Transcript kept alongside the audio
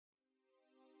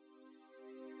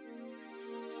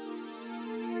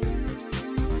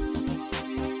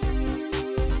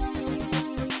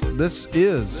This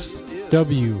is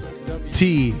WTM.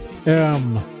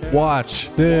 Watch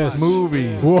This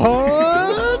Movie.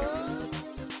 What?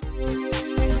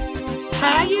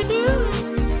 How you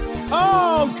doing?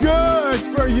 Oh, good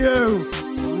for you.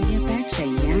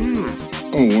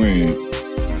 Oh, wait.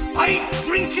 I ain't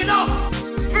drinking up.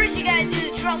 First you gotta do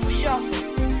the truffle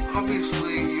shuffle.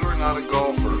 Obviously, you're not a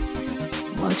golfer.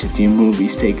 Watch a few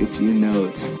movies, take a few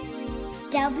notes.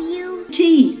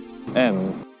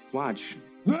 WTM. Watch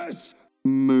this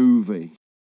movie.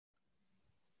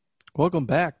 Welcome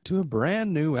back to a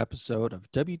brand new episode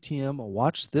of WTM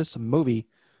Watch This Movie.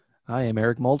 I am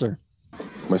Eric Mulder.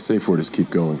 My safe word is keep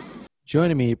going.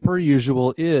 Joining me, per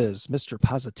usual, is Mr.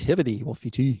 Positivity, Wolfie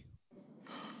T.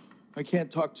 I can't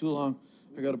talk too long.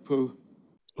 I gotta poo.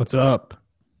 What's up?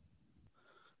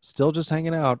 Still just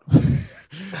hanging out.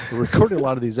 We're recording a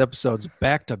lot of these episodes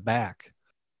back to back.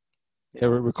 Yeah,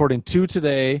 we're recording 2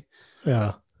 today.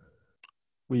 Yeah.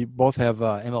 We both have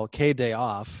MLK Day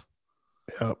off.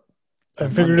 Yep. I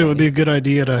figured it would be a good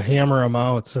idea to hammer them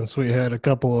out since we had a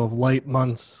couple of light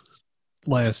months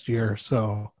last year.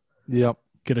 So Yep.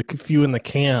 get a few in the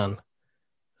can.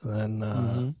 And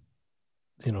then,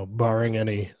 barring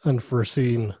any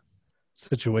unforeseen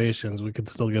situations, we could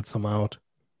still get some out.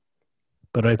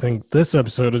 But I think this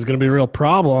episode is going to be a real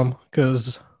problem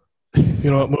because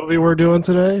you know what movie we're doing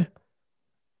today?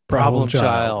 Problem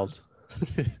Child.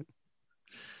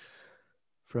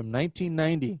 From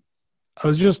 1990. I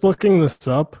was just looking this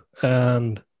up,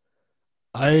 and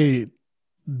I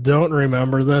don't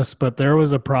remember this, but there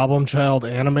was a Problem Child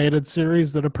animated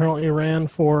series that apparently ran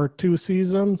for 2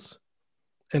 seasons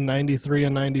in 93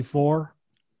 and 94,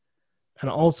 and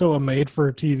also a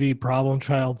made-for-TV Problem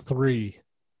Child 3,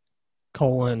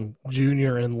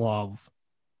 Junior in Love.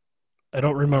 I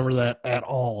don't remember that at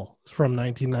all. It's from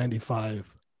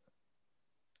 1995.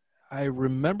 I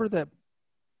remember that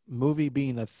movie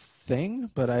being a thing,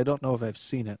 but I don't know if I've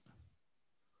seen it.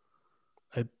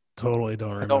 I totally don't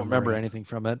remember. I don't remember anything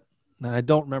from it. And I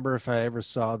don't remember if I ever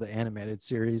saw the animated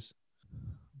series.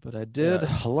 But I did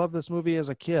love this movie as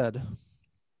a kid.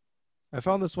 I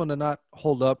found this one to not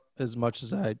hold up as much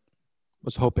as I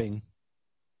was hoping.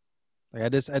 Like I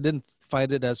didn't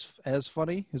find it as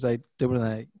funny as I did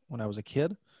when I was a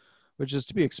kid, which is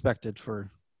to be expected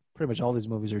for pretty much all these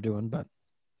movies are doing. But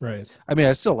right. I mean,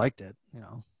 I still liked it,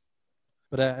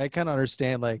 But I kind of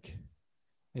understand,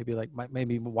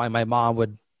 maybe why my mom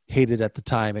would hate it at the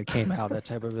time it came out, that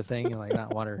type of a thing, and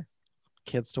not want her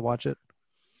kids to watch it.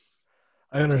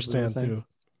 I understand too.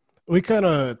 We kind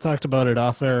of talked about it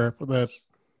off air that a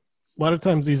lot of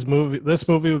times this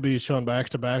movie would be shown back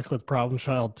to back with Problem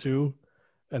Child 2,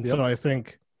 and so I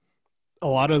think a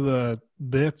lot of the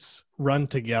bits run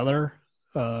together.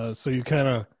 So you kind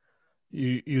of.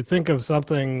 You think of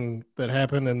something that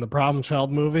happened in the Problem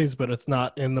Child movies, but it's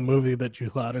not in the movie that you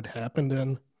thought it happened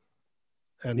in.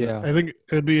 And I think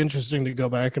it would be interesting to go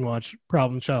back and watch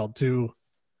Problem Child 2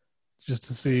 just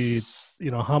to see,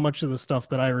 how much of the stuff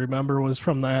that I remember was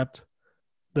from that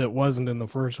wasn't in the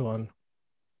first one.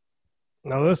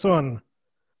 Now this one,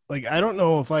 I don't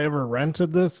know if I ever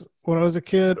rented this when I was a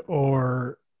kid,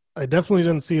 or I definitely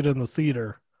didn't see it in the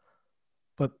theater.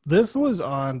 But this was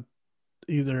on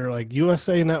either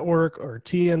USA Network or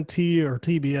TNT or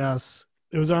TBS.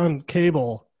 It was on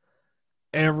cable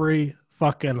every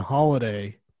fucking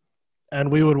holiday,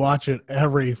 and we would watch it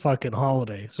every fucking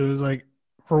holiday. So it was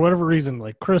for whatever reason,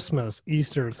 Christmas,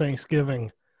 Easter,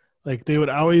 Thanksgiving, they would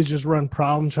always just run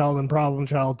Problem Child and Problem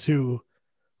Child 2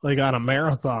 on a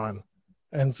marathon.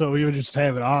 And so we would just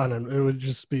have it on, and it would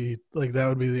just be that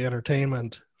would be the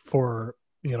entertainment for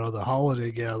the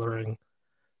holiday gathering.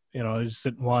 I just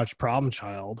sit and watch Problem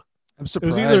Child. I'm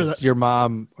surprised your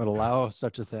mom would allow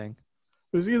such a thing.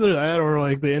 It was either that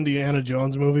or the Indiana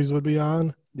Jones movies would be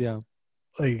on. Yeah.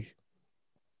 I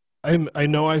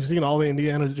know I've seen all the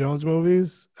Indiana Jones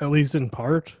movies, at least in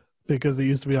part, because they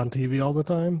used to be on TV all the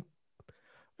time.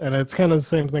 And it's kind of the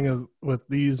same thing as with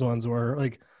these ones where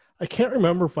I can't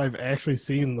remember if I've actually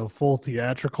seen the full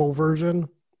theatrical version,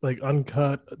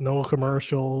 uncut, no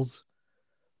commercials,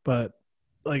 but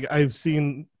I've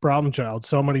seen Problem Child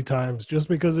so many times just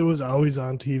because it was always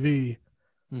on TV,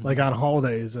 on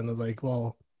holidays. And it's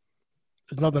well,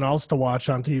 there's nothing else to watch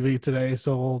on TV today,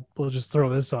 so we'll just throw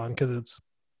this on because it's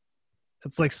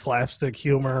slapstick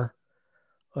humor.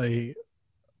 I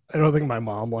don't think my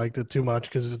mom liked it too much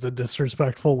because it's a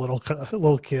disrespectful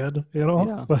little kid,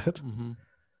 Yeah. But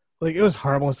it was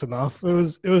harmless enough.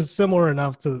 It was similar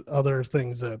enough to other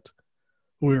things that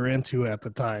we were into at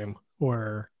the time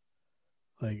where.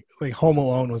 Home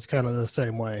Alone was kind of the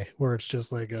same way, where it's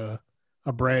just a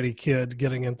bratty kid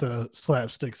getting into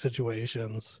slapstick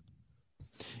situations.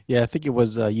 Yeah, I think it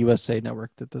was USA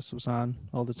Network that this was on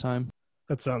all the time.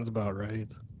 That sounds about right.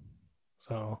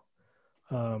 So,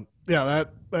 yeah,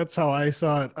 that's how I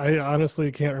saw it. I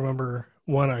honestly can't remember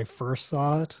when I first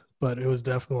saw it, but it was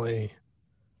definitely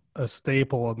a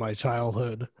staple of my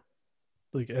childhood.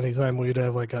 Like anytime we'd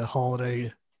have like a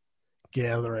holiday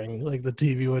gathering, like the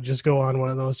TV would just go on one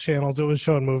of those channels. It was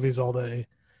showing movies all day,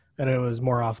 and it was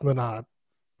more often than not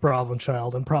Problem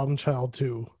Child and Problem Child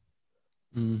 2.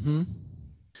 Mm-hmm.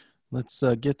 Let's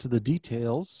get to the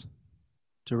details.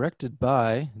 Directed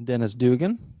by Dennis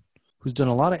Dugan, who's done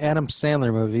a lot of Adam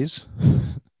Sandler movies.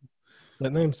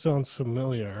 That name sounds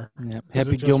familiar. Yeah, Is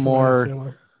Happy it just from Adam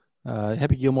Gilmore.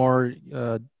 Happy Gilmore,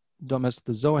 Don't Mess with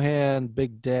the Zohan,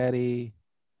 Big Daddy,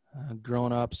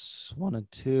 Grown Ups 1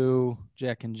 and 2,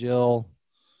 Jack and Jill,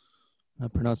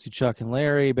 Pronounce You Chuck and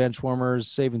Larry, Benchwarmers,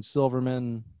 Saving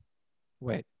Silverman.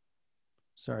 Wait,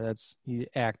 sorry, he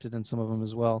acted in some of them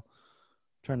as well.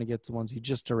 I'm trying to get the ones he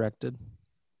just directed.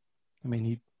 I mean,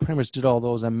 he pretty much did all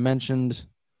those I mentioned,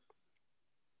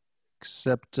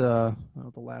 except the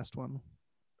last one.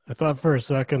 I thought for a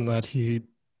second that he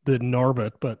did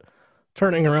Norbit, but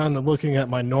turning around and looking at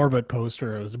my Norbit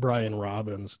poster, it was Brian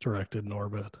Robbins directed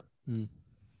Norbit.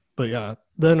 But yeah,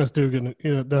 Dennis Dugan,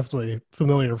 definitely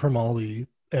familiar from all the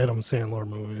Adam Sandler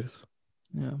movies.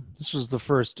 Yeah, this was the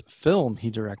first film he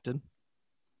directed.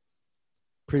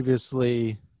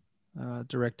 Previously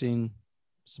directing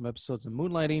some episodes of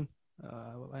Moonlighting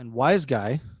and Wise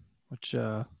Guy, which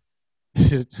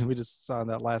we just saw in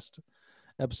that last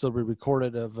episode we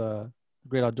recorded of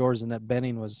Great Outdoors, and Annette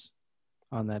Bening was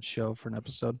on that show for an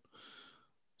episode.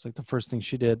 It's like the first thing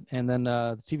she did. And then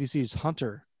the TV series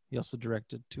Hunter, he also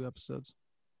directed 2 episodes.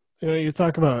 You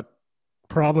talk about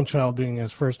Problem Child being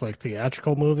his first like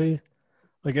theatrical movie.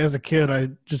 Like as a kid, I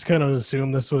just kind of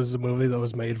assumed this was a movie that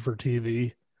was made for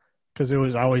TV because it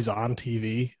was always on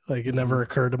TV. Like it never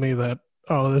occurred to me that,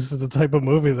 oh, this is the type of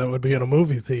movie that would be in a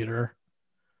movie theater.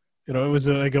 It was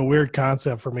like a weird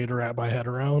concept for me to wrap my head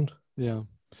around. Yeah.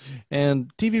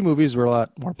 And TV movies were a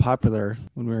lot more popular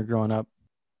when we were growing up.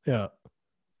 Yeah.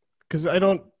 Because I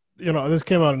don't, this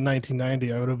came out in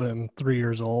 1990. I would have been 3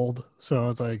 years old. So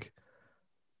it's like,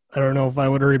 I don't know if I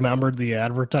would have remembered the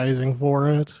advertising for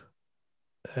it.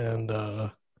 And,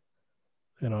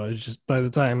 it's just by the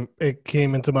time it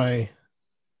came into my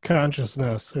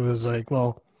consciousness, it was like,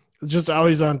 well, it's just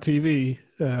always on TV.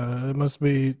 It must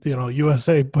be,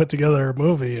 USA put together a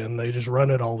movie and they just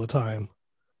run it all the time.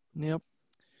 Yep.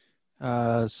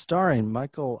 Starring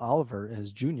Michael Oliver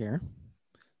as Junior,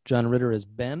 John Ritter as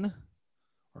Ben,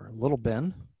 or Little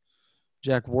Ben,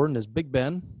 Jack Warden as Big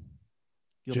Ben.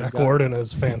 Jack Warden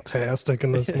is fantastic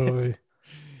in this movie.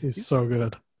 He's so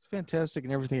good. He's fantastic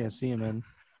in everything I see him in.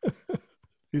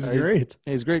 He's great.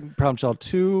 He's great in Problem Child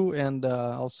 2, and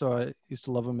also I used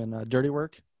to love him in Dirty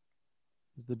Work.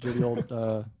 He's the dirty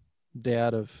old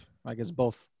dad of, I guess,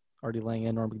 both Artie Lang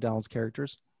and Norm Macdonald's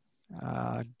characters.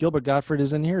 Gilbert Gottfried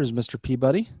is in here as Mr.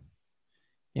 Peabody.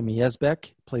 Amy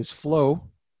Yesbeck plays Flo,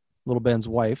 Little Ben's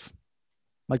wife.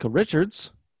 Michael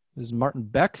Richards is Martin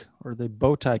Beck, or the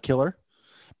bow tie killer.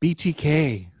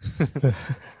 BTK.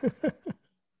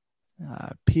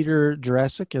 Peter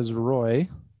Jurassic as Roy,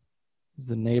 is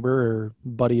the neighbor or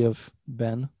buddy of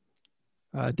Ben.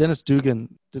 Dennis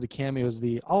Dugan did a cameo as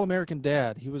the All-American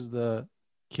Dad. He was the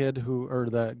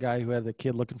the guy who had the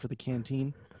kid looking for the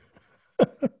canteen.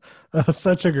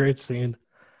 Such a great scene.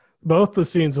 Both the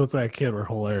scenes with that kid were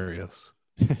hilarious.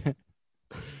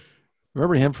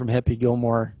 Remember him from Happy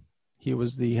Gilmore? He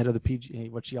was the head of the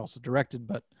PGA, which he also directed,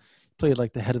 but played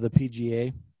like the head of the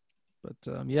PGA.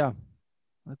 But yeah,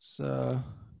 let's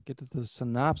get to the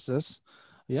synopsis.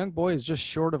 A young boy is just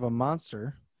short of a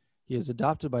monster. He is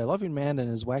adopted by a loving man and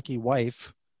his wacky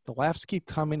wife. The laughs keep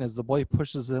coming as the boy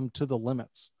pushes them to the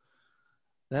limits.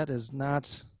 That is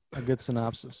not a good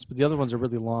synopsis, but the other ones are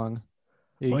really long.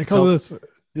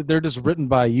 They're just written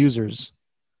by users.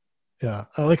 Yeah,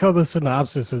 I like how the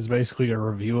synopsis is basically a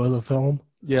review of the film.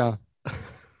 Yeah.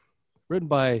 Written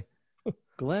by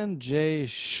Glenn J.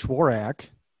 Schwarak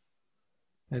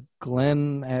at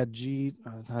Glenn at I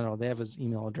don't know, they have his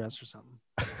email address or something.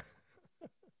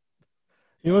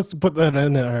 He must have put that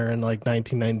in there in like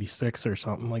 1996 or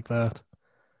something like that.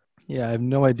 Yeah, I have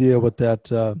no idea what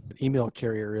that email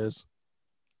carrier is.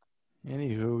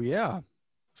 Anywho, yeah.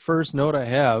 First note I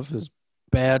have is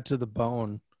Bad to the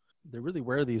Bone. They really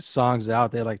wear these songs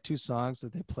out. They have like 2 songs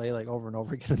that they play like over and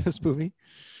over again in this movie.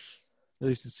 At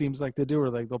least it seems like they do, or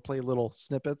like they'll play little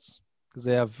snippets because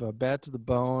they have Bad to the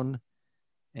Bone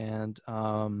and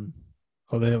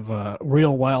they have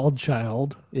Real Wild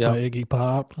Child by Iggy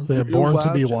Pop. They have Born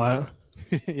to Be Wild.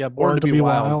 Yeah, Born to Be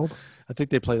Wild. I think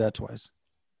they play that twice.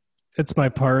 It's My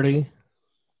Party.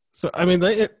 So I mean,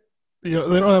 they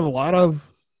don't have a lot of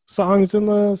songs in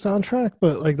the soundtrack,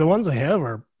 but like the ones they have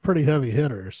are pretty heavy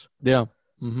hitters. Yeah.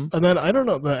 Mm-hmm. And then I don't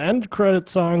know, the end credit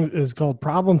song is called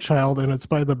Problem Child, and it's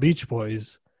by the Beach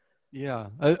Boys. Yeah.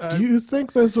 Do you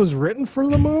think this was written for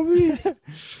the movie?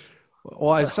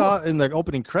 Well, I saw in the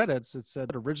opening credits, it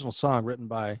said original song written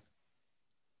by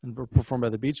and performed by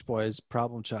the Beach Boys,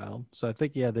 Problem Child. So I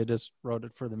think, they just wrote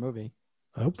it for the movie.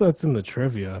 I hope that's in the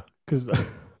trivia, because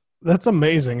that's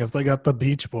amazing if they got the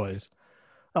Beach Boys.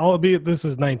 Albeit this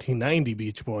is 1990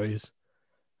 Beach Boys,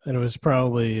 and it was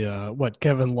probably,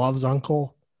 Kevin Love's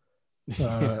uncle,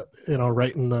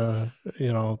 writing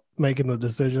making the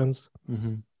decisions.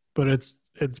 Mm-hmm. But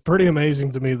it's pretty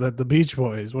amazing to me that the Beach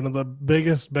Boys, one of the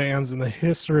biggest bands in the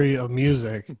history of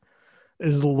music,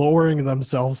 is lowering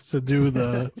themselves to do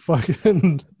the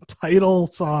fucking title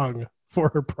song for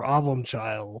Problem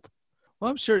Child.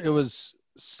 Well, I'm sure it was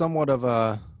somewhat of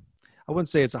I wouldn't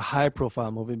say it's a high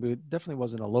profile movie, but it definitely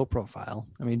wasn't a low profile.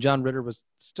 I mean, John Ritter was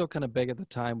still kind of big at the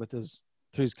time with his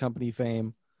Three's Company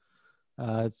fame.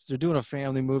 They're doing a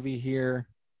family movie here,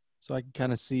 so I can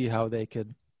kind of see how they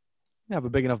could have a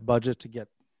big enough budget to get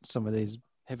some of these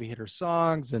heavy hitter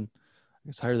songs and I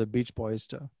guess hire the Beach Boys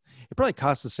to. It probably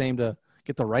costs the same to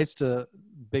get the rights to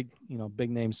big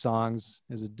name songs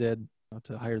as it did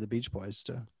to hire the Beach Boys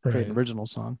to create an original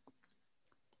song.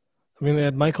 I mean, they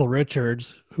had Michael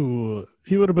Richards, who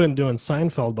he would have been doing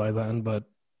Seinfeld by then, but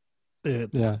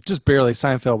just barely.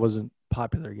 Seinfeld wasn't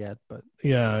popular yet, but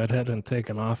it hadn't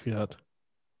taken off yet.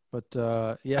 But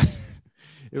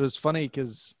it was funny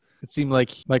because it seemed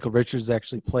like Michael Richards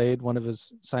actually played one of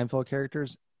his Seinfeld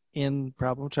characters in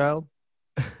Problem Child.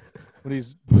 When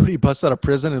he busts out of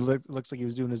prison, it looks like he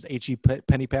was doing his H.E.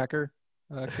 Pennypacker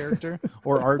character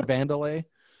or Art Vandelay.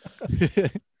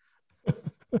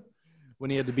 When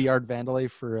he had to be Art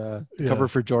Vandelay for cover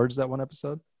for George that one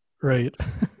episode. Right.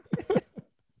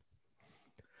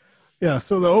 Yeah,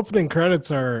 so the opening credits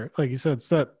are, like you said,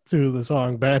 set to the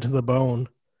song Bad to the Bone,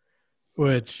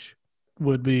 which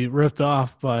would be ripped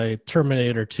off by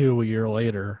Terminator 2 a year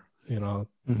later.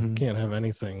 Can't have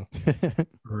anything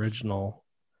original.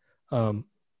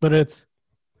 But it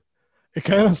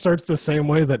kind of starts the same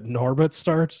way that Norbit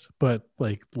starts, but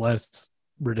like less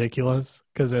ridiculous,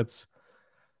 because it's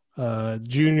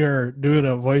Junior doing a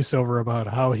voiceover about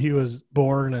how he was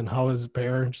born and how his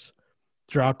parents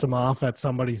dropped him off at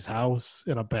somebody's house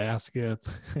in a basket.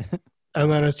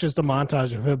 And then it's just a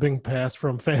montage of him being passed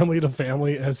from family to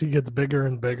family as he gets bigger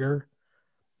and bigger.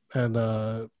 And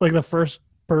like the first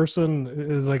person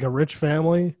is like a rich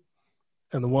family,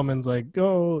 and the woman's like,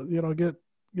 "Go,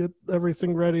 get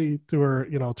everything ready to her,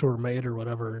 to her maid or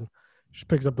whatever." And she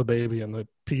picks up the baby, and the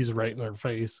pees right in her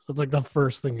face. It's like the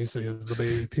first thing you see is the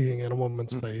baby peeing in a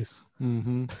woman's face.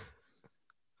 Mm-hmm.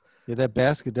 Yeah, that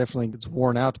basket definitely gets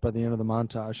worn out by the end of the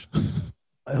montage.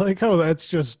 I like how that's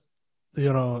just,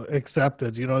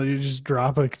 accepted. You just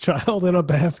drop a child in a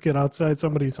basket outside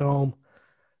somebody's home,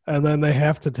 and then they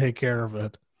have to take care of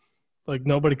it. Like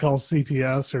nobody calls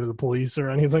CPS or the police or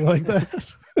anything like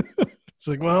that. It's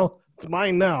like, well, it's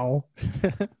mine now.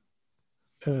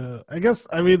 I guess,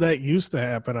 that used to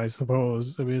happen, I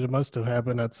suppose. It must have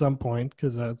happened at some point,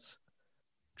 because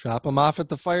drop them off at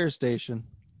the fire station.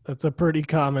 That's a pretty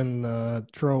common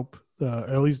trope,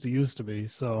 at least it used to be.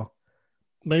 So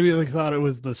maybe they thought it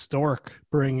was the stork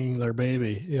bringing their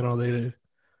baby. They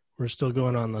were still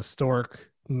going on the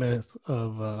stork myth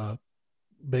of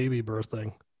baby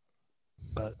birthing.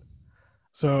 But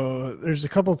so there's a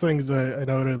couple things I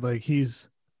noted. Like he's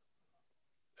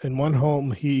in one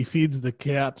home, he feeds the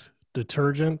cat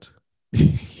detergent.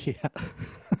 Yeah.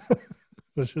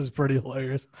 Which is pretty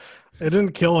hilarious. It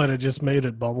didn't kill it, it just made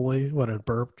it bubbly when it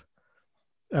burped.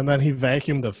 And then he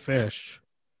vacuumed the fish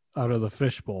out of the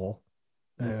fish bowl.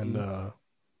 And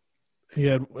he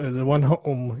had the one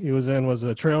home he was in was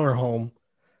a trailer home,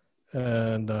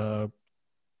 and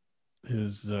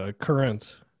his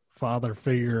current father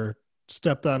figure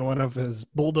stepped on one of his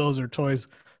bulldozer toys.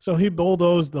 So he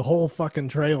bulldozed the whole fucking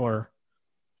trailer,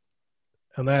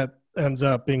 and that ends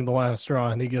up being the last straw,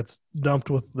 and he gets dumped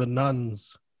with the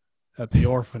nuns at the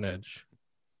orphanage,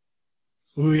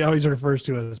 who he always refers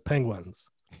to as penguins.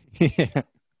 Yeah.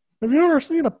 Have you ever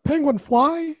seen a penguin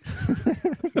fly?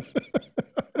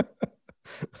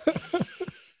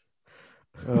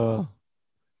 And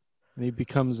he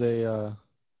becomes a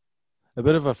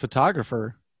bit of a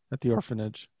photographer at the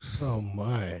orphanage. Oh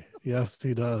my. Yes,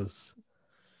 he does.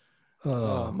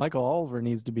 Michael Oliver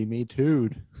needs to be Me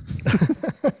Too'd.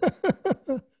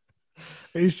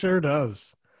 He sure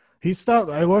does. He stopped.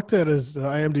 I looked at his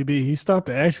IMDb. He stopped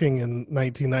acting in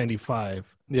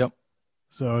 1995. Yep.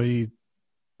 So he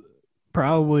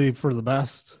probably for the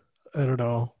best. I don't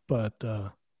know. But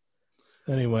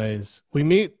anyways, we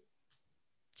meet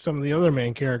some of the other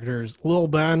main characters. Lil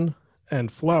Ben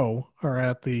and Flo are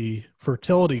at the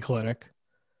fertility clinic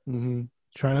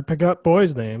trying to pick up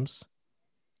boys' names.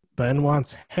 Ben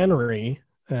wants Henry.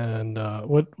 And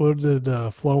what did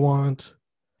Flo want?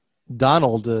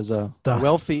 Donald is a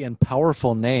wealthy and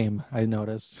powerful name, I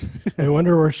noticed. I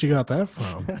wonder where she got that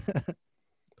from.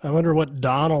 I wonder what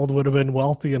Donald would have been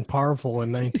wealthy and powerful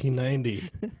in 1990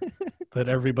 that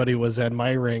everybody was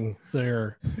admiring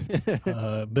their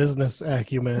business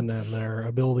acumen and their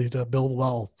ability to build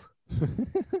wealth.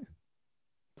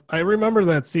 I remember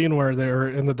that scene where they're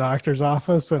in the doctor's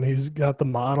office and he's got the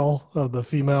model of the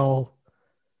female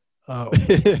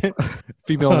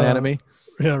female anatomy.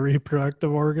 Yeah,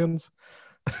 reproductive organs.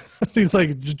 He's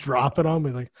like just dropping them.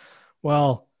 He's like,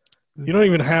 well, you don't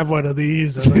even have one of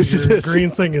these, and your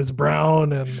green thing is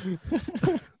brown. And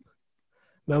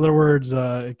in other words,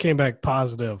 it came back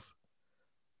positive.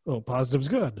 Oh, positive's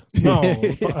good. No,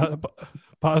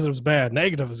 positive's bad.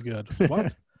 Negative is good.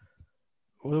 What?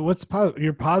 What's positive?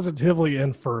 You're positively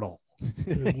infertile.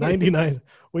 99.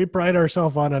 We pride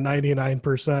ourselves on a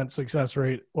 99% success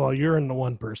rate. Well, you're in the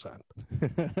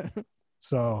 1%.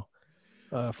 So,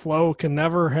 Flo can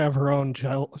never have her own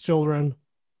children,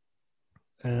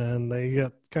 and they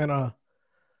get kind of.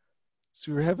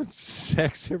 So we're having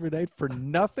sex every night for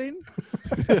nothing?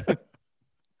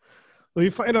 Well,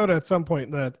 you find out at some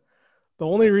point that the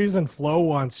only reason Flo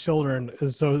wants children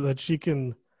is so that she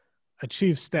can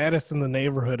achieve status in the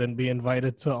neighborhood and be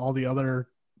invited to all the other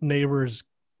neighbors'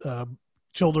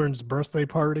 children's birthday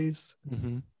parties.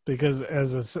 Mm-hmm. Because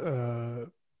as a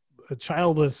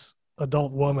childless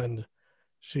adult woman,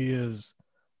 she is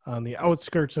on the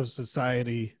outskirts of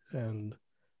society and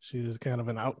she is kind of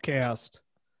an outcast,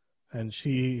 and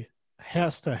she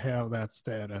has to have that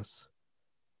status,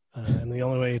 and the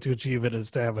only way to achieve it is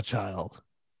to have a child.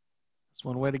 That's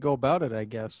one way to go about it, I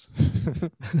guess.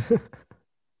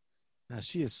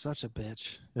 She is such a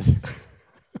bitch.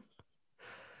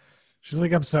 She's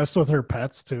like obsessed with her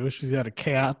pets too. She's got a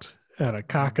cat and a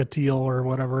cockatiel or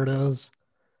whatever it is.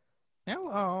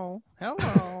 Hello.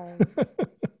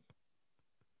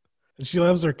 And she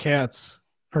loves her cat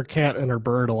and her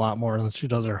bird a lot more than she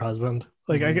does her husband.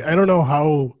 Like, I don't know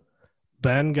how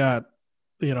Ben got,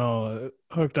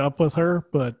 hooked up with her,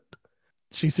 but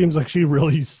she seems like she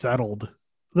really settled.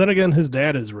 Then again, his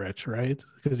dad is rich, right?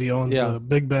 Because he owns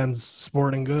Big Ben's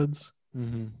Sporting Goods.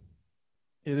 Mm-hmm.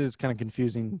 It is kind of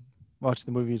confusing. Watch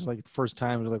the movie like the first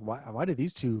time, you're like, why did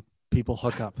these two people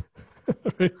hook up?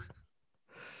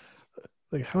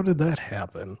 Like, how did that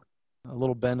happen?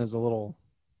 Little Ben is a little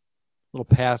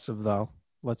passive, though.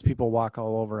 Lets people walk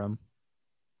all over him.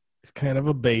 He's kind of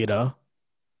a beta.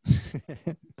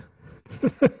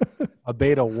 A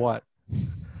beta what?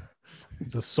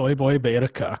 He's a soy boy beta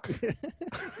cuck.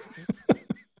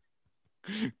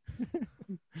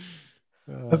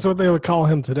 That's what they would call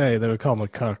him today. They would call him a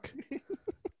cuck.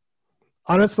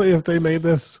 Honestly, if they made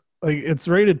this, like, it's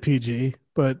rated PG,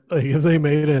 but like if they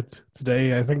made it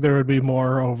today, I think there would be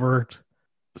more overt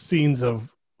scenes of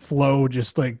Flo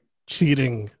just like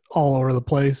cheating all over the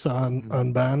place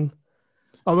on Ben.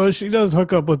 Although she does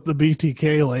hook up with the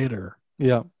BTK later.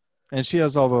 Yeah. And she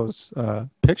has all those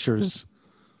pictures,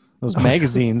 those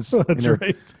magazines. That's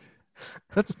right.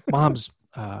 That's Mom's,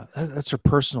 that's her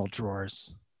personal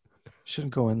drawers.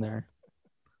 Shouldn't go in there.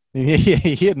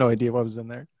 He had no idea what was in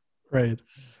there. Right.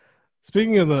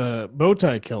 Speaking of the bow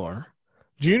tie killer,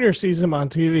 Junior sees him on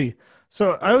TV.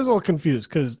 So I was a little confused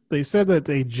because they said that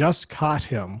they just caught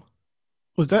him.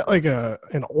 Was that like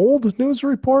an old news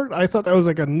report? I thought that was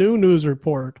like a new news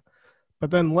report.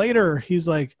 But then later he's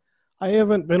like, I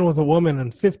haven't been with a woman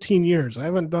in 15 years. I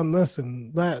haven't done this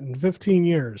and that in 15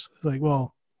 years. It's like,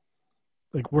 well,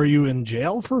 like, were you in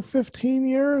jail for 15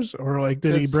 years? Or like,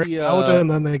 did he break out and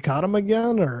then they caught him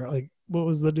again? Or like, what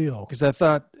was the deal? Because I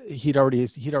thought he'd already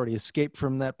escaped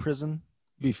from that prison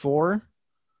before.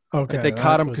 Okay. Like they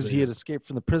caught him because he had escaped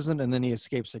from the prison and then he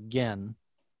escapes again.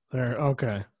 There.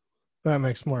 Okay. That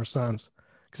makes more sense.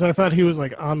 Because I thought he was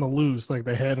like on the loose, like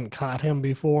they hadn't caught him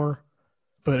before.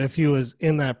 But if he was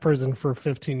in that prison for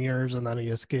 15 years and then he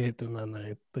escaped and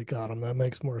then they got him, that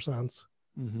makes more sense.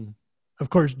 Mm-hmm. Of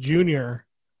course, Junior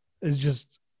is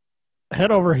just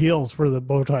head over heels for the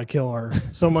bow tie killer.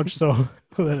 So much so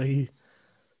that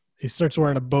he starts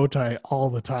wearing a bow tie all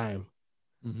the time.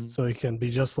 Mm-hmm. So he can be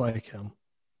just like him.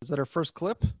 Is that our first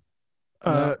clip?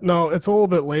 No, it's a little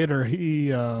bit later.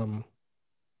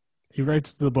 he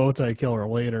writes the bow tie killer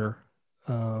later.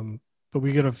 But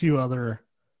we get a few other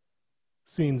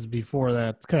scenes before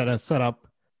that kind of set up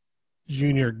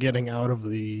Junior getting out of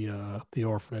the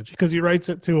orphanage, because he writes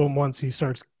it to him once he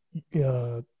starts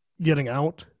getting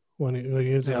out, when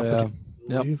he has the opportunity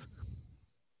to leave.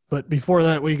 But before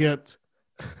that, we get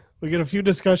a few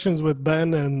discussions with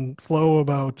Ben and Flo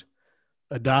about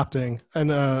adopting.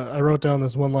 And I wrote down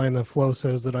this one line that Flo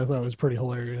says that I thought was pretty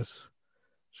hilarious.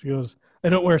 She goes, "I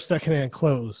don't wear secondhand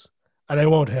clothes, and I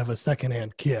won't have a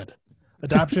secondhand kid.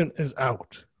 Adoption is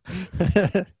out."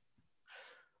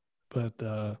 But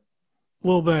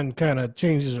Lil Ben kind of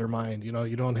changes her mind.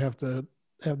 You don't have to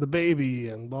have the baby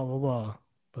and blah, blah, blah.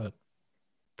 But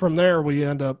from there, we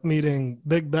end up meeting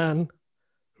Big Ben,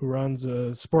 who runs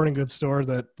a sporting goods store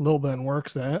that Lil Ben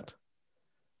works at.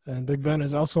 And Big Ben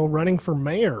is also running for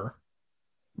mayor,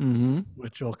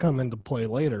 which will come into play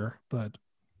later. But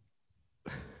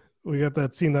we got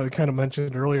that scene that we kind of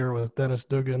mentioned earlier with Dennis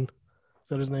Dugan. Is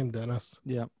that his name, Dennis?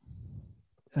 Yeah.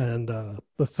 And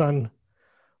the son,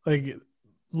 like,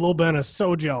 Lil Ben is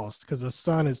so jealous because the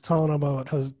son is telling him about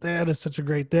how his dad is such a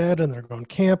great dad, and they're going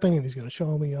camping, and he's going to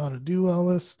show me how to do all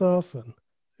this stuff. And,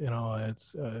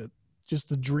 it's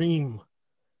just a dream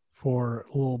for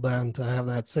Lil Ben to have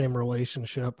that same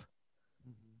relationship.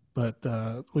 But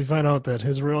we find out that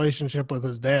his relationship with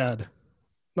his dad,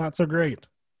 not so great.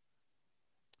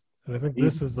 And I think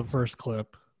this is the first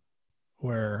clip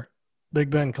where Big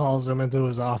Ben calls him into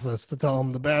his office to tell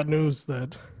him the bad news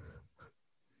that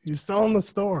he's selling the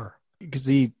store. Because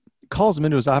he calls him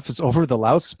into his office over the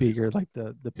loudspeaker, like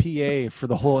the PA for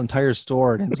the whole entire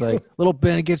store. And it's like, "Little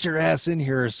Ben, get your ass in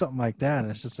here," or something like that.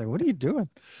 And it's just like, what are you doing?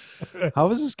 How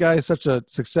is this guy such a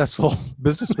successful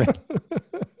businessman? All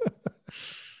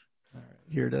right,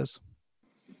 here it is.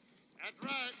 That's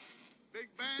right. Big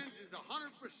Ben's is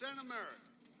 100% American.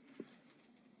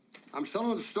 I'm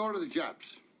selling the store to the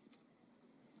Japs.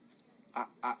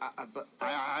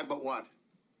 But what?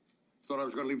 Thought I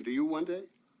was going to leave it to you one day?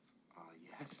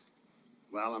 Yes.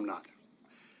 Well, I'm not.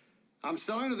 I'm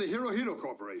selling to the Hirohito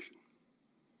Corporation.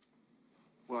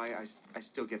 Well, I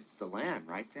still get the land,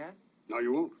 right, Dad? No,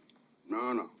 you won't.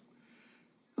 No.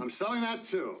 I'm selling that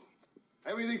too.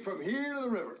 Everything from here to the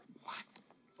river. What?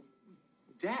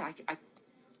 Dad,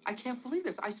 I can't believe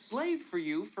this. I slaved for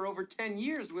you for over 10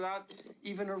 years without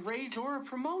even a raise or a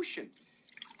promotion.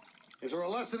 Is there a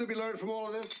lesson to be learned from all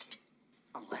of this?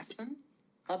 A lesson?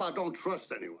 How about don't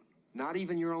trust anyone? Not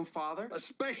even your own father?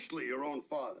 Especially your own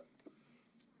father.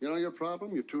 You know your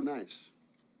problem? You're too nice.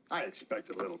 I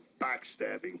expected a little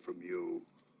backstabbing from you.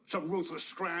 Some ruthless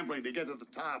scrambling to get to the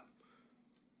top.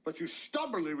 But you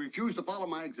stubbornly refuse to follow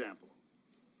my example.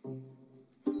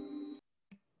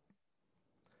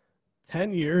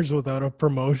 10 years without a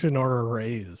promotion or a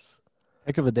raise.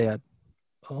 Heck of a dad.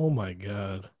 Oh, my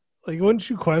God. Like, wouldn't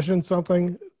you question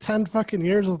something? 10 fucking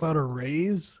years without a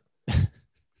raise?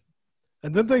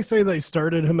 And didn't they say they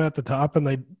started him at the top and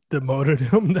they demoted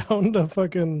him down to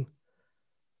fucking...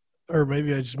 Or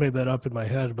maybe I just made that up in my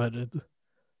head, but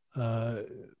I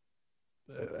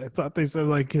thought they said,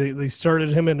 like, they started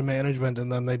him into management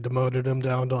and then they demoted him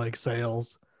down to, like,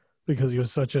 sales because he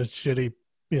was such a shitty,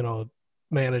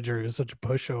 manager. He was such a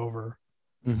pushover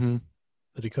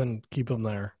that he couldn't keep him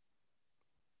there.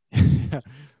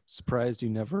 Surprised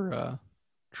you never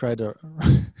tried to,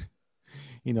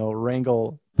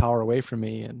 wrangle power away from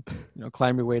me and,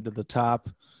 climb your way to the top.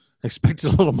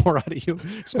 Expected a little more out of you.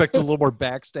 Expected a little more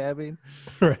backstabbing.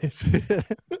 Right.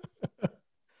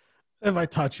 Have I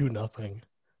taught you nothing?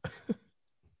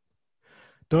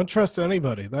 Don't trust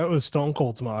anybody. That was Stone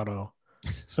Cold's motto.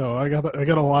 So I got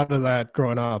a lot of that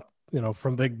growing up,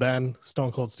 from Big Ben,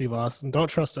 Stone Cold Steve Austin. Don't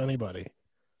trust anybody.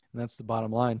 And that's the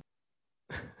bottom line.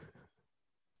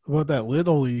 About that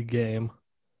Little League game,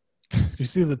 did you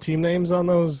see the team names on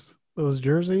those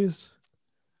jerseys?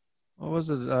 What was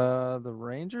it? The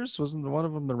Rangers? Wasn't one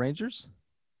of them the Rangers?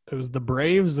 It was the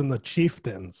Braves and the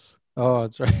Chieftains. Oh,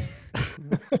 that's right.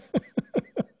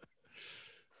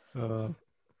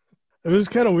 It was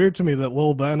kind of weird to me that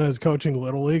Lil Ben is coaching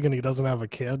Little League and he doesn't have a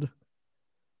kid.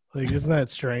 Like, isn't that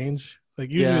strange? Like,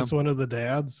 usually it's one of the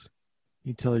dads.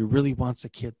 You tell he really wants a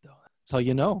kid, though. That's how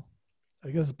you know. I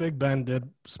guess Big Ben did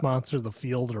sponsor the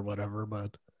field or whatever,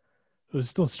 but it was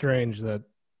still strange that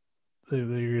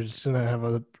you're just going to have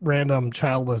a random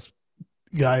childless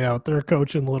guy out there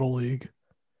coaching Little League.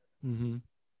 Mm-hmm.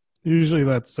 Usually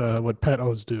that's what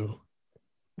petos do.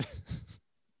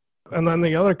 And then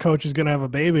the other coach is going to have a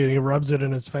baby and he rubs it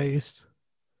in his face.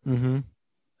 Mm-hmm.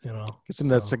 Gets him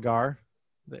that cigar.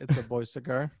 It's a boy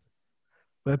cigar.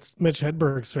 That's Mitch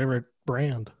Hedberg's favorite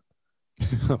brand.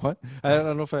 What? I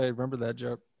don't know if I remember that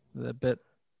joke. That bit.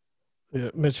 Yeah,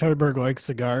 Mitch Hedberg likes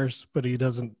cigars, but he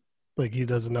doesn't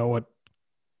know what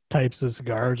types of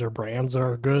cigars or brands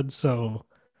are good. So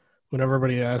when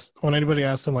anybody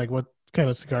asks him like what kind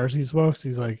of cigars he smokes,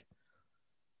 he's like,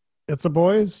 "It's a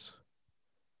boys."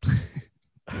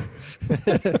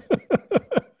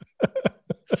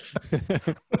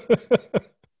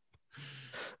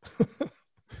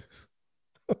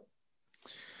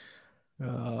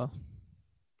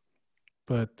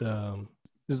 But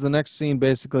is the next scene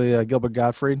basically Gilbert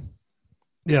Gottfried?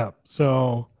 Yeah.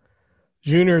 So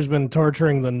Junior's been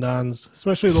torturing the nuns,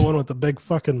 especially the one with the big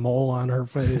fucking mole on her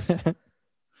face. I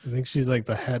think she's like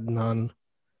the head nun.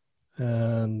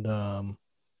 And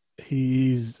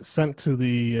he's sent to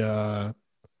the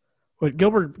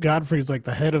Gilbert Gottfried's like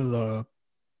the head of the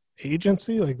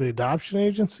agency, like the adoption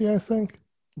agency, I think.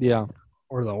 Yeah.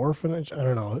 Or the orphanage. I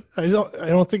don't know. I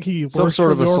don't think he some works sort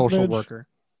for of the a orphanage. social worker.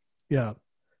 Yeah.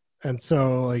 And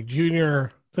so like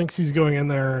Junior thinks he's going in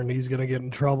there and he's gonna get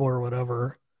in trouble or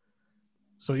whatever.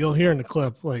 So you'll hear in the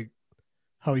clip like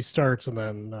how he starts, and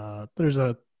then there's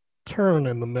a turn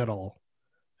in the middle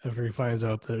after he finds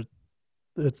out that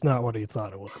it's not what he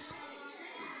thought it was.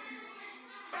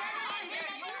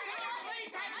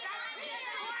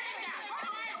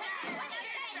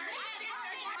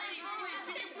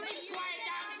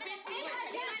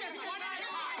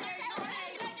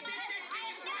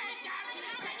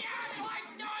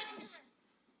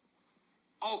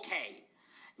 Okay,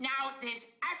 now there's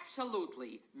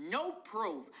absolutely no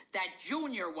proof that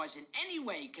Junior was in any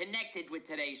way connected with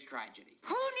today's tragedy.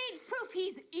 Who needs proof?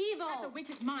 He's evil. That's a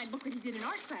wicked mind. Look what he did in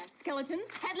art class. Skeletons,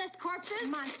 headless corpses,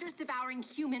 monsters devouring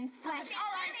human flesh.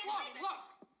 All right, look.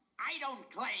 I don't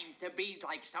claim to be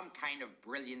like some kind of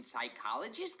brilliant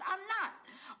psychologist. I'm not.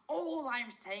 All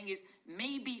I'm saying is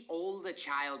maybe all the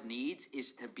child needs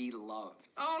is to be loved.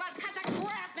 Oh, that's kind of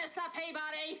crap, Mr.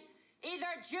 Peabody. Either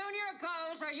Junior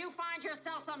goes or you find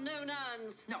yourself some new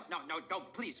nuns. No,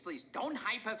 don't, please, don't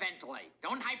hyperventilate.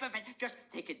 Don't hyperventilate. Just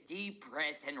take a deep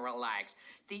breath and relax.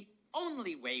 The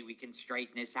only way we can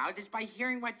straighten this out is by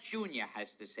hearing what Junior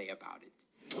has to say about it.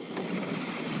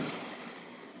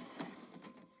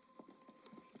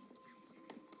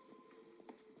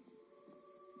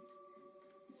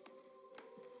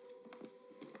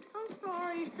 I'm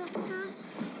sorry, sisters.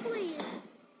 Please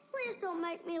don't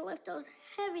make me lift those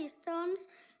heavy stones.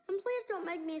 And please don't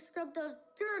make me scrub those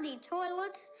dirty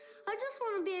toilets. I just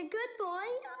want to be a good boy.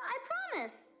 I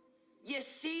promise. You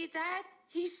see that?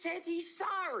 He said he's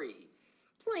sorry.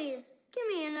 Please, give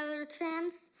me another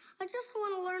chance. I just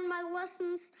want to learn my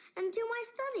lessons and do my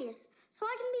studies so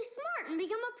I can be smart and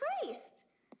become a priest.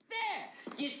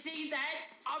 There! You see that?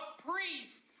 A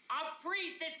priest! A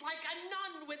priest! It's like a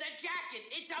nun with a jacket.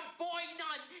 It's a boy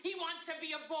nun. He wants to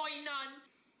be a boy nun.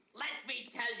 Let me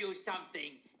tell you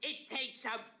something. It takes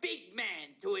a big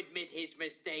man to admit his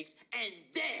mistakes, and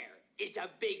there is a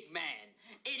big man.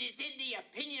 It is in the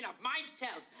opinion of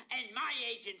myself and my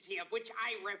agency, of which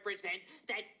I represent,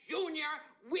 that Junior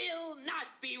will not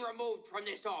be removed from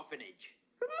this orphanage.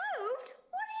 Removed?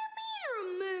 What do you mean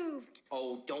removed?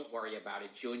 Oh, don't worry about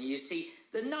it, Junior. You see,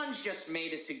 the nuns just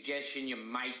made a suggestion you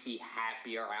might be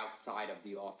happier outside of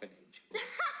the orphanage.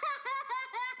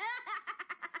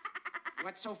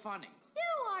 What's so funny?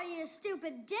 You are, you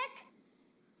stupid dick.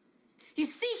 You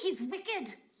see, he's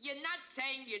wicked. You're not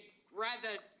saying you'd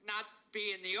rather not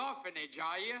be in the orphanage,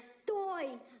 are you? Boy,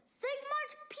 think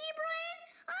much, pea-brain?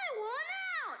 I want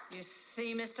out. You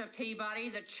see, Mr. Peabody,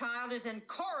 the child is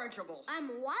incorrigible.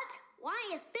 I'm what? Why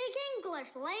you speak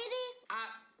English, lady?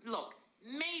 Look,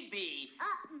 maybe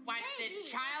what the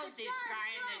child is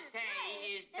trying to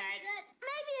say is that...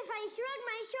 Maybe if I shrug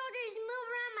my shoulders and move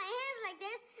around my hands like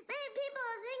this, maybe people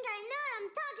will think I know what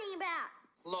I'm talking about.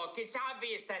 Look, it's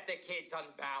obvious that the kid's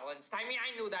unbalanced. I mean, I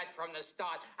knew that from the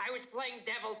start. I was playing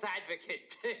devil's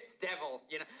advocate. Devil,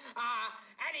 you know.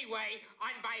 Anyway,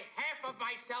 on behalf of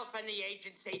myself and the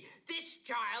agency, this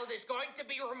child is going to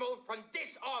be removed from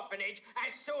this orphanage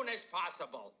as soon as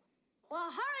possible. Well,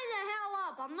 hurry the hell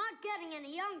up. I'm not getting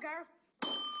any younger.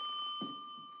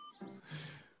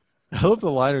 I love the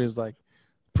line where he's like,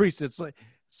 priest, it's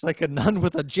like a nun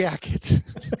with a jacket.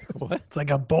 It's like, what? It's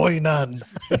like a boy nun.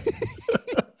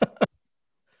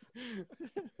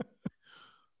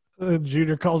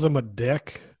 Junior calls him a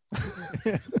dick.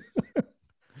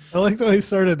 I liked when he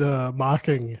started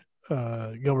mocking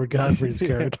Gilbert Gottfried's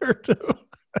character too.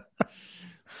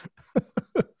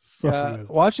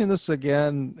 Watching this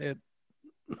again,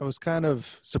 I was kind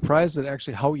of surprised at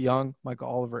actually how young Michael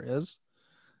Oliver is.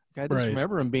 I just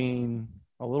remember him being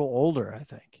a little older, I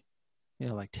think,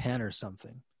 like 10 or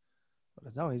something.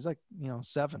 But no, he's like,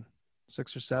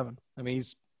 6 or 7. I mean,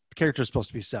 he's character's supposed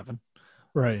to be 7.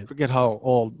 Right. I forget how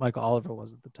old Michael Oliver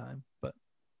was at the time, but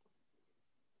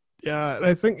yeah,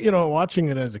 I think, watching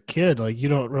it as a kid, like, you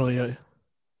don't really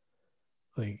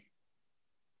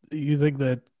you think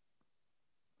that,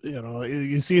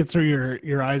 you see it through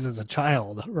your eyes as a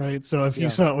child, right? So if you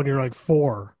saw it when you're like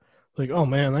 4, like, oh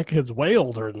man, that kid's way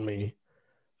older than me.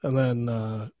 And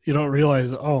then you don't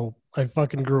realize, oh, I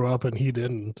fucking grew up and he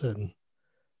didn't. And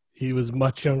he was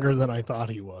much younger than I thought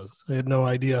he was. I had no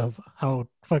idea of how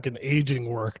fucking aging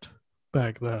worked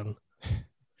back then.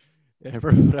 I remember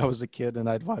when I was a kid and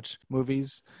I'd watch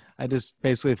movies, I just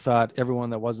basically thought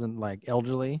everyone that wasn't like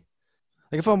elderly,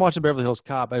 like if I'm watching Beverly Hills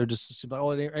Cop, I would just assume,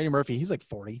 oh, Eddie Murphy, he's like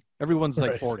 40. Everyone's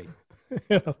like 40.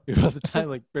 Yeah. At the time,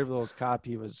 like Beverly Hills Cop,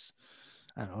 he was,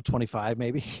 I don't know, 25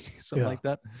 maybe, something like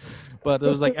that. But it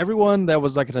was like everyone that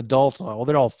was like an adult, oh,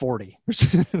 they're all 40.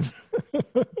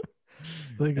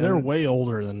 Like they're way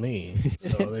older than me,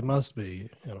 so they must be,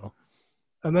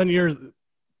 And then you're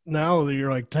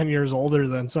like 10 years older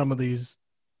than some of these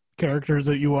characters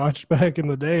that you watched back in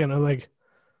the day, and I'm like,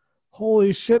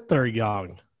 holy shit, they're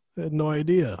young. I had no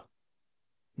idea.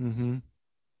 Mm-hmm.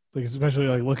 Like, especially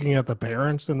like looking at the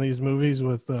parents in these movies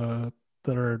with that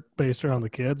are based around the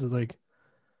kids, it's like,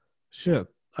 shit,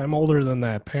 I'm older than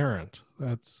that parent.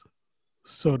 That's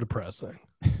so depressing.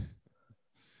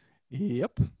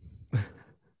 Yep.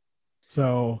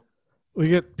 So we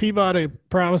get Peabody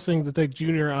promising to take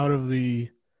Junior out of the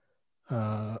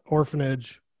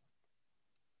orphanage.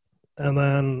 And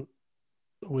then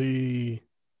I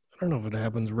don't know if it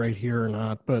happens right here or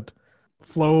not, but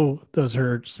Flo does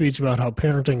her speech about how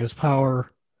parenting is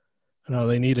power and how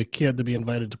they need a kid to be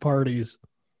invited to parties.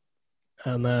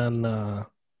 And then I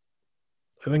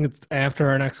think it's after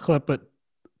our next clip, but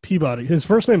Peabody, his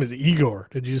first name is Igor.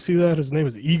 Did you see that? His name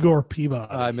is Igor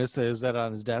Peabody. I missed it. Is that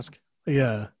on his desk?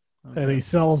 Yeah. Okay. And he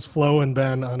sells Flo and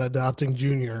Ben on adopting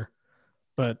Junior.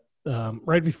 But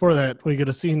right before that, we get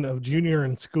a scene of Junior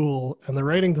in school, and they're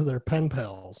writing to their pen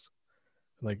pals.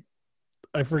 Like,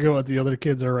 I forget what the other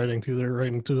kids are writing to. They're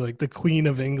writing to, like, the Queen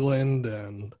of England,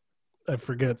 and I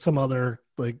forget some other,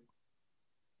 like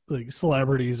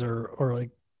celebrities or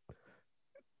like,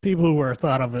 people who are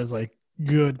thought of as, like,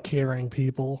 good, caring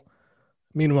people.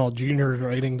 Meanwhile, Junior's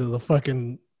writing to the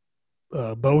fucking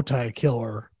bow tie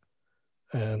killer.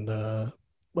 And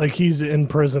like he's in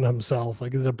prison himself,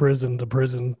 like it's a prison to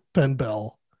prison pen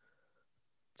pal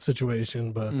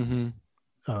situation. But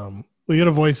we get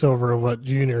a voiceover of what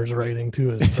Junior's writing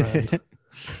to his friend.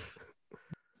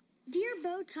 Dear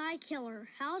bow tie killer,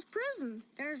 how's prison?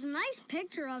 There's a nice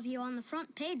picture of you on the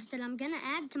front page that I'm gonna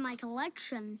add to my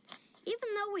collection. Even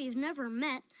though we've never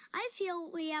met, I feel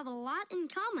we have a lot in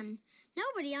common.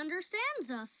 Nobody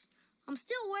understands us. I'm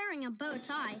still wearing a bow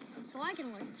tie, so I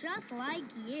can look just like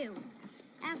you.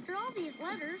 After all these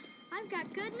letters, I've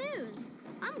got good news.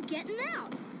 I'm getting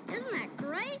out. Isn't that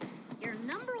great? Your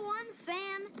number 1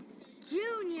 fan,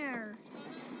 Junior.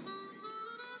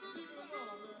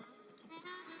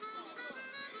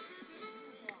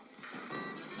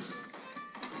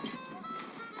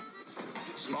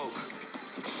 Smoke.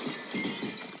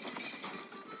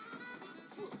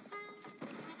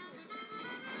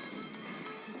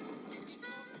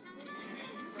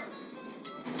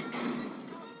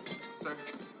 Sir,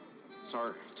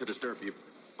 sorry to disturb you,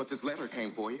 but this letter came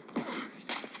for you.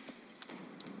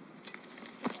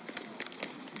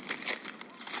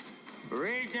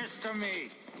 Read this to me.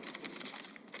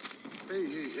 Hey,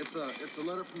 it's a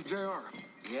letter from JR.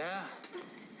 Yeah?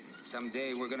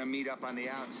 Someday we're gonna meet up on the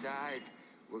outside.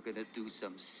 We're gonna do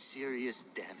some serious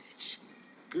damage.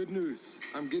 Good news.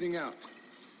 I'm getting out.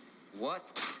 What?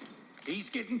 He's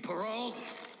getting paroled?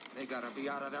 They gotta be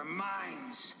out of their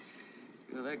minds.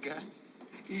 You know that guy?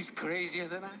 He's crazier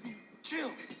than I am.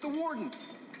 Chill, the warden.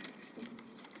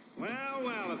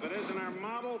 Well, if it isn't our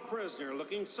model prisoner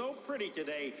looking so pretty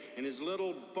today in his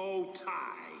little bow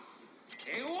tie.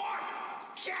 Hey, what?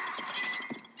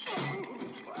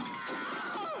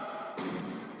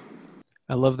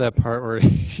 I love that part where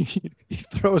he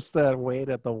throws that weight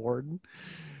at the warden.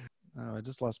 I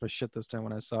just lost my shit this time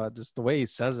when I saw it. Just the way he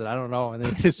says it, I don't know. And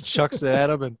then he just chucks it at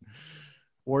him, and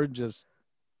Warden just,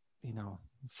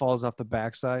 falls off the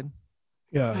backside.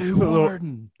 Yeah. Hey,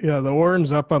 Warden. The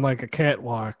warden's up on like a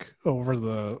catwalk over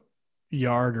the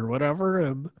yard or whatever,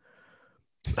 and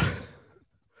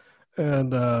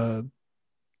the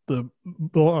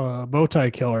bow tie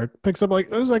killer picks up it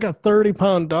was like a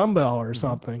 30-pound dumbbell or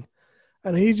something,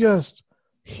 and he just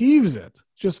heaves it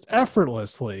just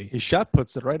effortlessly. He shot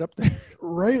puts it right up there.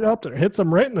 Right up there. Hits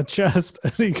him right in the chest,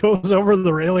 and he goes over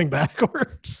the railing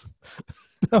backwards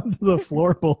down to the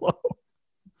floor below.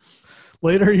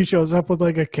 Later, he shows up with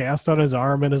like a cast on his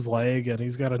arm and his leg, and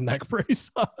he's got a neck brace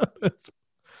on. It's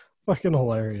fucking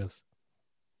hilarious.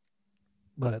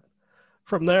 But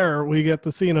from there, we get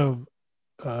the scene of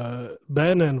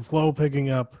Ben and Flo picking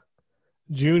up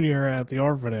Junior at the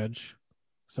orphanage.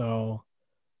 So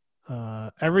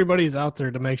everybody's out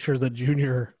there to make sure that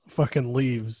Junior fucking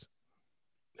leaves.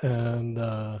 And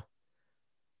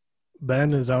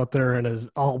Ben is out there and is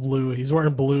all blue. He's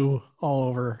wearing blue all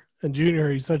over. And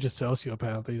Junior, he's such a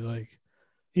sociopath. He's like,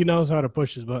 he knows how to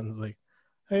push his buttons. Like,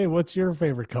 hey, what's your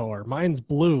favorite color? Mine's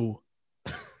blue.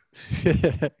 He's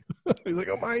like,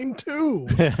 oh, mine too.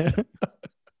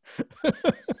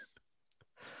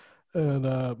 And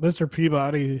Mr.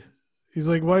 Peabody, he's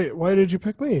like, why did you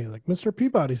pick me? Like, Mr.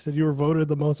 Peabody said you were voted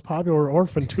the most popular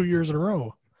orphan 2 years in a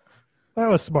row. That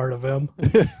was smart of him.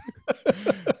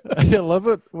 I love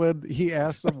it when he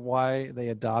asks them why they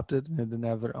adopted and didn't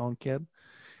have their own kid.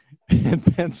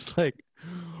 And Ben's like,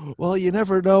 well, you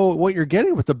never know what you're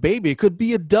getting with a baby. It could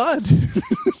be a dud.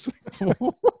 It's like,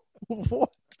 what?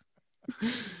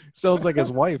 Sounds like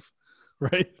his wife.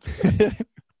 Right.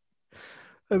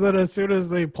 And then as soon as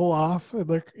they pull off and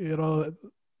they're,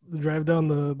 drive down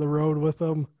the road with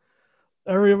them,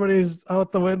 everybody's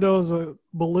out the windows with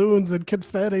balloons and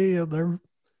confetti, and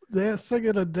they're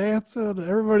singing and dancing.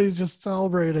 Everybody's just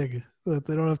celebrating that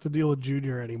they don't have to deal with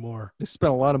Junior anymore. They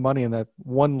spent a lot of money on that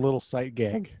one little sight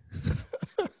gag.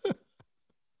 It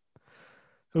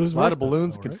was a lot of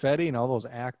balloons, though, right? confetti, and all those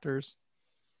actors.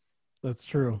 That's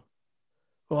true.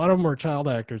 A lot of them were child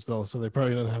actors, though, so they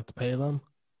probably didn't have to pay them.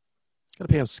 Got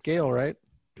to pay them scale, right?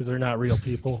 Because they're not real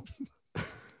people.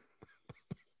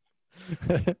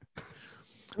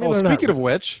 Speaking of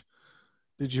which,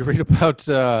 did you read about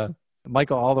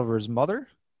Michael Oliver's mother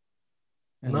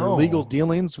and their legal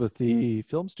dealings with the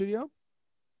film studio?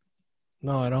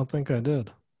 No, I don't think I did.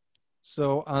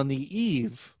 So on the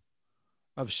eve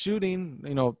of shooting,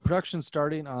 production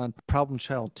starting on Problem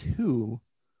Child 2,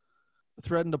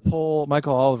 threatened to pull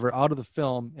Michael Oliver out of the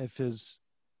film if his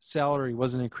salary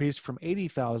wasn't increased from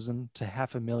 $80,000 to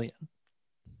 $500,000.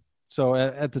 So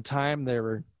at the time they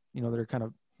were, they're kind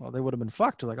of, they would have been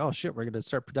fucked. They're like, oh shit, we're going to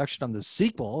start production on the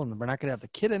sequel and we're not going to have the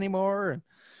kid anymore. And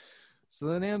so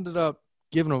then they ended up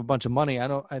giving him a bunch of money.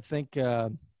 I think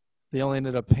they only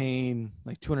ended up paying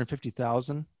like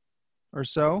 $250,000 or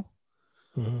so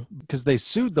because they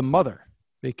sued the mother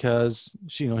because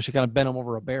she kind of bent him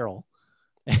over a barrel.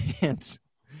 And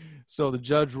so the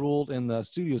judge ruled in the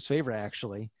studio's favor,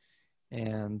 actually.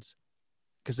 And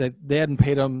because they hadn't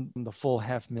paid him the full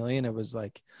 $500,000, it was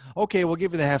like, okay, we'll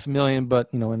give you the $500,000, but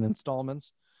in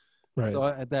installments. Right. So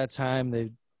at that time,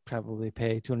 they probably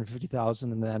pay $250,000,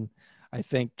 and then I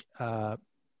think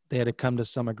they had to come to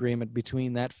some agreement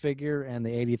between that figure and the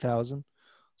 $80,000.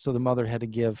 So the mother had to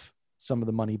give some of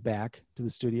the money back to the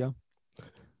studio.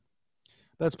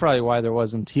 That's probably why he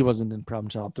wasn't in Problem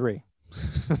Child 3.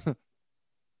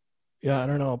 Yeah, I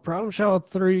don't know. Problem Child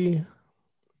 3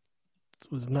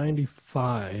 was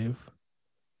 95.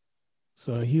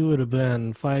 So he would have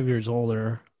been 5 years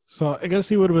older. So I guess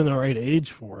he would have been the right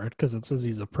age for it because it says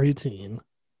he's a preteen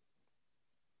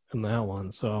in that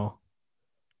one. So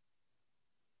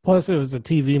plus it was a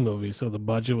TV movie, so the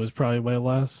budget was probably way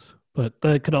less. But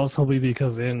that could also be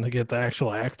because they didn't get the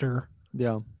actual actor.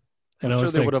 Yeah. I'm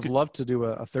sure they would have loved to do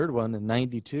a third one in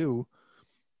 92.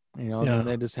 And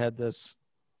they just had these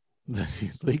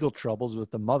legal troubles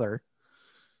with the mother.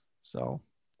 So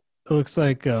it looks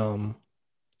like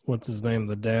what's his name?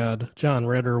 The dad, John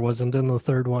Ritter, wasn't in the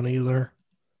third one either.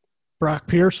 Brock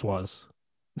Pierce was.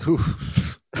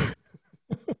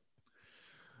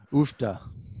 Oofta.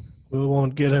 We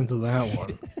won't get into that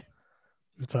one.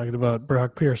 We're talking about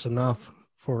Brock Pierce enough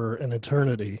for an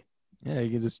eternity. Yeah,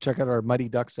 you can just check out our Mighty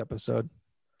Ducks episode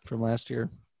from last year.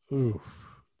 Ooh.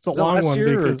 It's a long one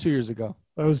year because or 2 years ago.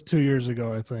 That was 2 years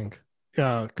ago, I think.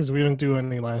 Yeah, because we didn't do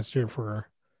any last year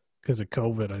because of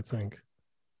COVID, I think.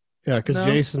 Yeah, because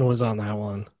Jason was on that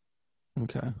one.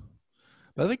 Okay.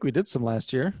 But I think we did some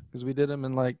last year because we did them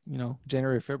in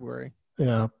January, February.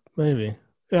 Yeah, maybe.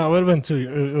 Yeah, it would have been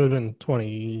it would have been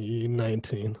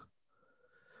 2019.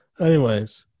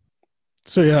 Anyways,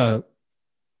 so yeah,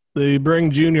 they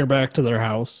bring Junior back to their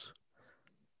house.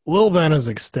 Lil Ben is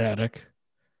ecstatic.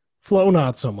 Flo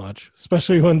not so much,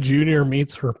 especially when Junior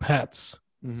meets her pets.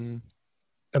 Mm-hmm.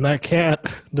 And that cat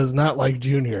does not like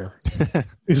Junior.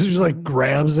 He just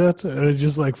grabs it and it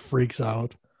just freaks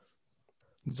out.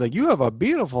 It's like, you have a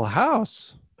beautiful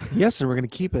house. Yes, and we're going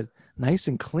to keep it nice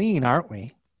and clean, aren't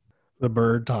we? The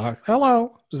bird talks.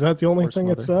 Hello. Is that the only thing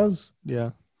it says? Yeah.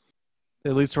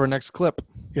 At least for our next clip.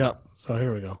 Yeah. So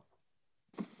here we go.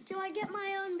 Do I get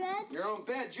my own bed? Your own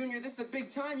bed? Junior, this is the big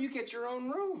time. You get your own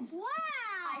room. Wow!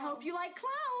 I hope you like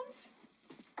clowns.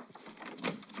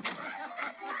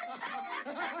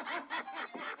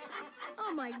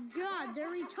 Oh my God, they're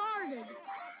retarded.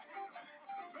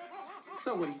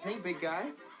 So what do you think, big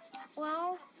guy?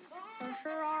 Well, there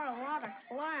sure are a lot of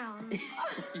clowns.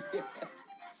 Yeah.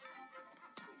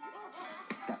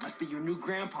 That must be your new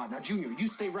grandpa. Now, Junior, you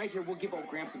stay right here. We'll give old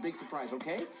Gramps a big surprise,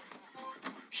 okay?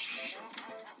 Shh.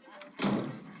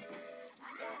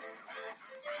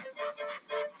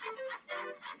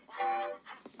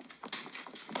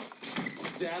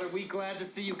 Dad, are we glad to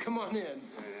see you? Come on in.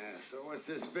 Yeah, so what's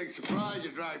this big surprise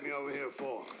you dragged me over here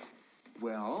for?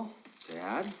 Well,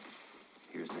 Dad,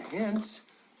 here's a hint.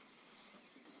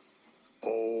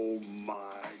 Oh,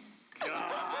 my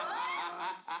God.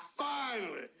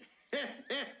 Finally.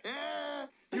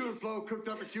 You and Flo cooked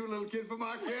up a cute little kid for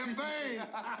my campaign.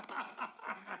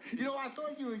 You know, I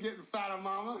thought you were getting fatter,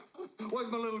 Mama.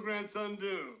 What's my little grandson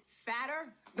do? Fatter?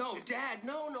 No, Dad,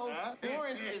 no. Huh?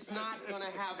 Florence is not going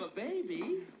to have a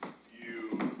baby.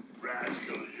 You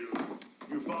rascal, you.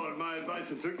 You followed my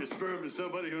advice and took your sperm to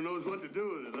somebody who knows what to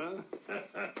do with it,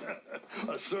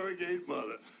 huh? A surrogate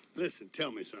mother. Listen,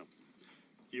 tell me something.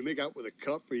 You make out with a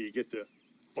cup or you get to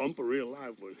bump a real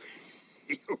live one?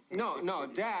 No,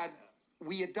 Dad,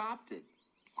 we adopted.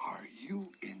 Are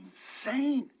you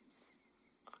insane?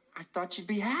 I thought you'd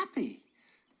be happy.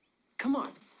 Come on.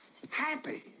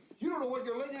 Happy? You don't know what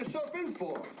you're letting yourself in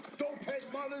for. Don't pay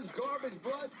mothers, garbage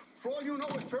blood. For all you know,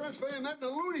 his parents may have met in a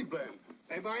loony bin.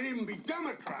 They might even be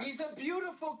Democrats. He's a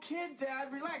beautiful kid,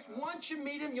 Dad. Relax. Once you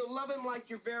meet him, you'll love him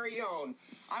like your very own.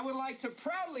 I would like to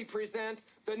proudly present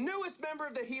the newest member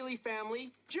of the Healy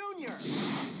family, Junior.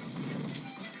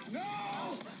 No!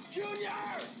 Junior!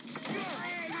 You're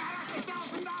not a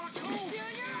 $1,000 cool!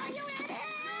 Junior, are you in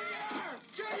here?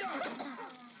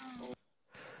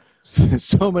 Junior!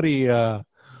 So many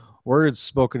words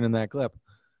spoken in that clip.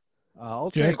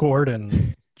 Jack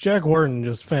Warden. Jack Warden,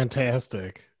 just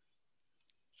fantastic.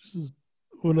 Just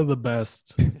one of the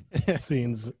best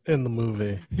scenes in the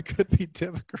movie. It could be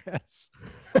Democrats.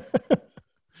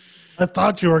 I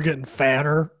thought you were getting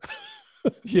fatter.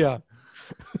 Yeah.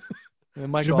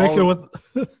 And Did you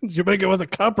make it with a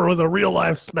cup or with a real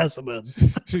life specimen?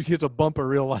 You get to bump a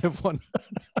real live one.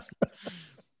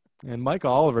 And Mike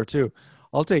Oliver too.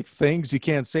 I'll take things you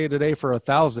can't say today for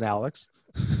 1,000, Alex.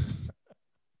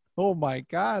 Oh my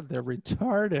God, they're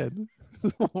retarded.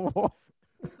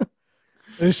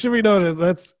 It should be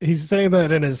noted he's saying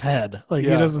that in his head. Like he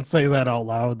doesn't say that out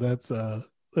loud. That's an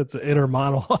inner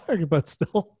monologue, but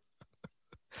still.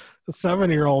 A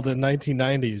 7-year-old in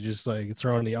 1990 is just like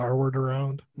throwing the R word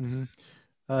around.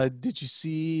 Mm-hmm. Did you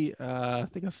see, I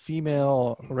think a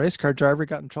female race car driver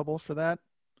got in trouble for that?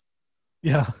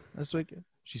 Yeah. This week.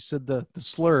 She said the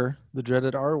slur, the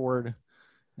dreaded R word.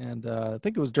 And I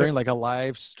think it was during like a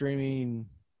live streaming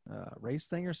race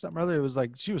thing or something or other. It was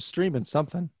like she was streaming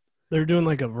something. They're doing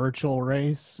like a virtual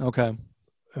race. Okay.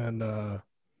 And I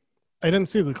didn't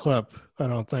see the clip, I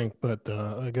don't think, but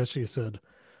I guess she said,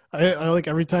 I like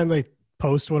every time they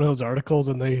post one of those articles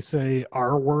and they say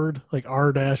R word, like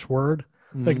R-word,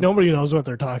 like nobody knows what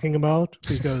they're talking about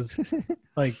because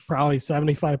like probably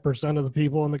 75% of the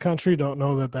people in the country don't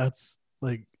know that that's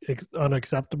like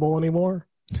unacceptable anymore.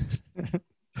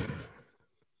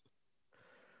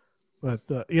 But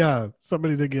yeah,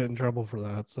 somebody did get in trouble for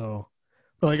that. So,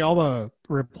 but like all the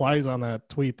replies on that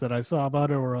tweet that I saw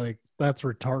about it were like, "That's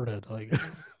retarded." Like,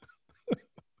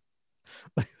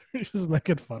 like they're just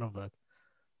making fun of it.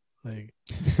 Like,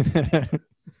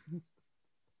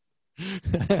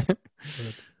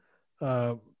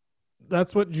 but,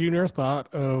 that's what Junior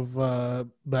thought of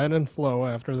Ben and Flo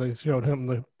after they showed him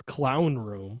the clown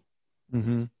room.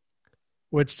 Mm-hmm.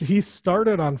 Which he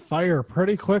started on fire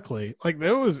pretty quickly. Like,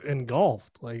 it was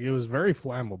engulfed. Like, it was very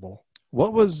flammable.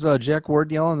 What was Jack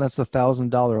Ward yelling? That's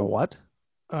 $1,000 what?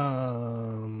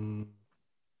 I'm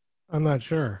not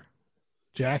sure.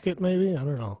 Jacket, maybe? I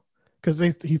don't know. Because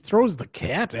he throws the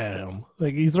cat at him.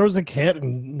 Like, he throws the cat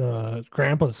in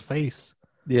Grandpa's face.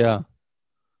 Yeah.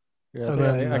 Yeah,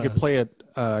 Then, I could play it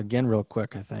again real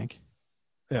quick, I think.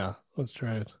 Yeah, let's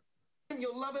try it.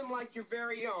 You'll love him like your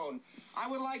very own. I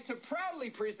would like to proudly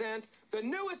present the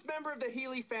newest member of the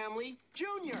Healy family,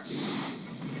 Junior.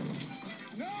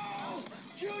 No!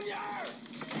 Junior!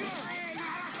 You're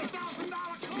not a $1,000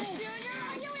 cool! Junior,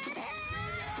 are you in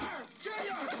here?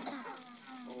 Junior!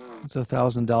 It's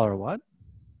 $1,000 what?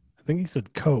 I think he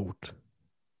said coat.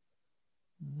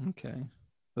 Okay.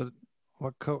 But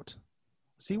what coat?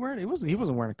 Was he wearing? He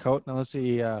wasn't wearing a coat unless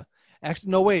he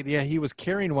actually no wait, yeah, he was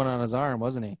carrying one on his arm,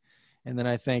 wasn't he? And then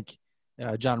I think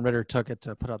John Ritter took it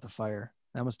to put out the fire.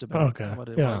 That must have been what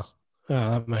it was. Yeah,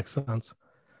 that makes sense.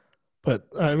 But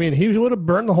I mean, he would have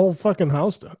burned the whole fucking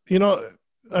house down. You know,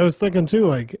 I was thinking too,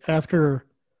 like after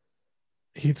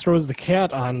he throws the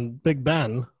cat on Big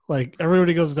Ben, like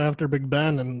everybody goes after Big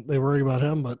Ben and they worry about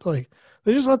him, but like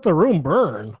they just let the room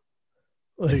burn.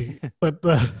 Like, but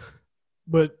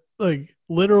like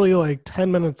literally like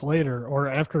 10 minutes later, or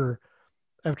after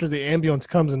the ambulance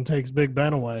comes and takes Big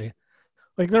Ben away,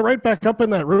 like they're right back up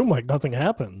in that room like nothing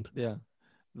happened. Yeah.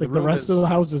 Like the rest of the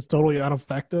house is totally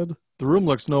unaffected. The room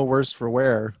looks no worse for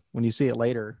wear when you see it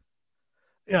later.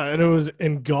 Yeah, and it was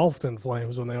engulfed in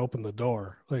flames when they opened the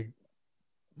door. Like,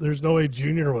 there's no way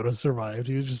Junior would have survived.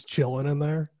 He was just chilling in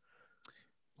there.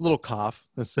 Little cough.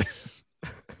 That's it.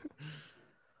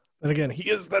 And again, he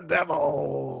is the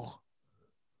devil.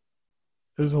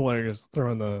 It was hilarious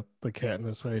throwing the cat in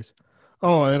his face.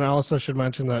 Oh, and I also should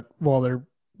mention that while they're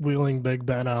wheeling Big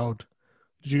Ben out,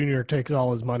 Junior takes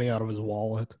all his money out of his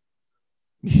wallet.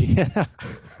 Yeah.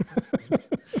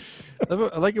 I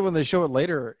like it when they show it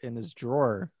later in his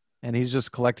drawer and he's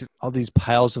just collected all these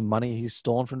piles of money he's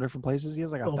stolen from different places. He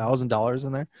has like $1,000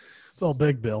 in there. It's all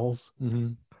big bills.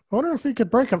 Mm-hmm. I wonder if he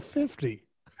could break a 50.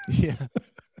 Yeah.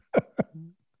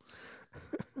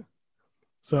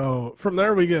 So from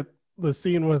there we get the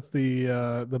scene with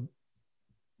the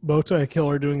bow tie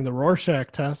killer doing the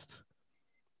Rorschach test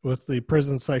with the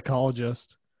prison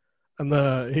psychologist, and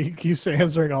he keeps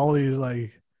answering all these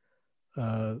like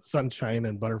sunshine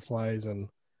and butterflies and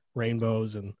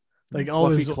rainbows and like all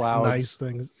fluffy these clouds. nice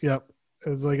things. Yep,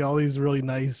 it's like all these really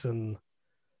nice and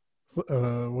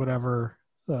whatever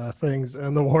things,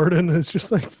 and the warden is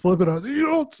just like flipping out. You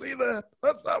don't see that.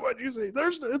 That's not what you see.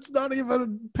 It's not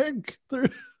even pink.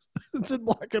 It's in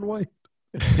black and white.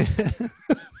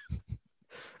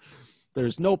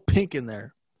 There's no pink in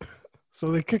there. So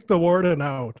they kick the warden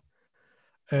out,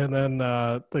 and then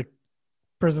the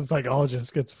prison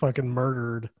psychologist gets fucking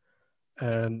murdered,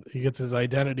 and he gets his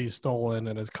identity stolen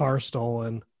and his car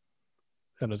stolen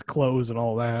and his clothes and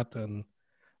all that, and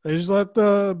they just let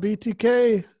the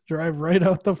BTK drive right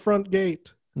out the front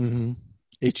gate. Mm-hmm.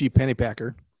 H.E.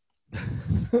 Pennypacker.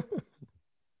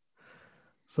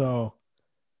 So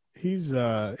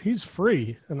he's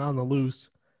free and on the loose,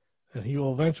 and he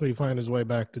will eventually find his way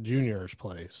back to Junior's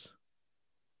place.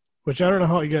 Which I don't know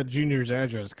how he got Junior's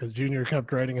address, because Junior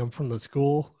kept writing him from the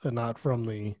school and not from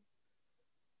the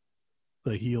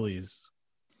Healy's.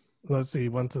 Unless he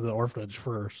went to the orphanage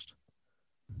first.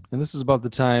 And this is about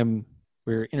the time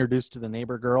we're introduced to the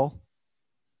neighbor girl.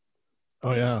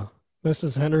 Oh, yeah.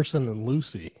 Mrs. Henderson and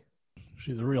Lucy.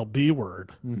 She's a real B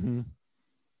word. Mm-hmm.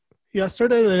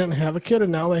 Yesterday they didn't have a kid,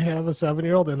 and now they have a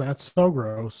 7-year-old, and that's so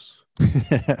gross.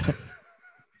 It's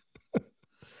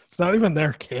not even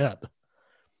their kid.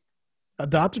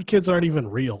 Adopted kids aren't even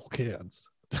real kids.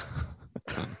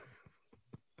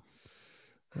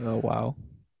 Oh, wow.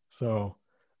 So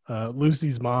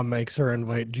Lucy's mom makes her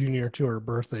invite Junior to her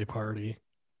birthday party.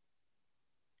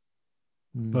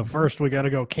 But first we got to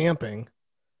go camping.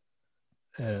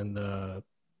 And on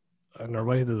our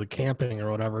way to the camping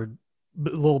or whatever,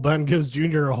 little Ben gives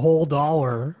Junior a whole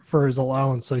 $1 for his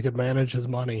allowance so he could manage his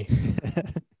money.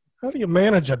 How do you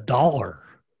manage $1? How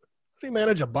do you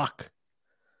manage $1?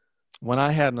 When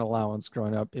I had an allowance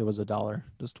growing up, it was $1,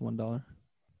 just $1.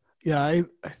 Yeah, I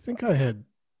think I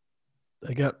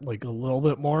got like a little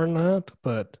bit more than that,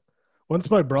 but once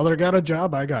my brother got a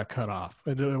job, I got cut off.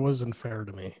 It wasn't fair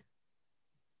to me.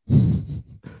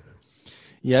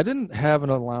 Yeah, I didn't have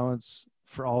an allowance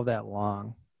for all that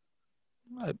long.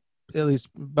 At least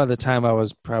by the time I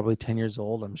was probably 10 years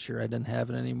old, I'm sure I didn't have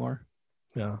it anymore.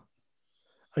 Yeah.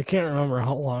 I can't remember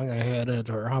how long I had it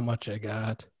or how much I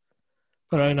got.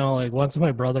 But I know, like, once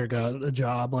my brother got a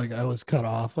job, like, I was cut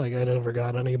off. Like, I never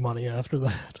got any money after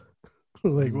that.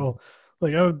 Like, well,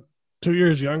 like, I'm 2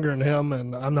 years younger than him,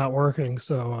 and I'm not working,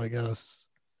 so I guess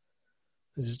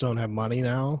I just don't have money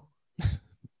now.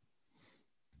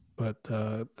 But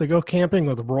they go camping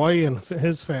with Roy and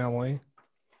his family.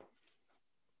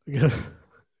 They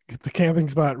get the camping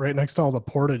spot right next to all the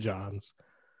porta-johns,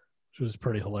 which was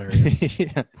pretty hilarious.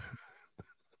 Yeah.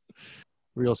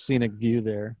 Real scenic view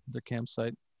there, their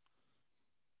campsite.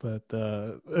 But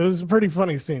it was a pretty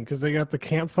funny scene because they got the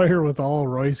campfire with all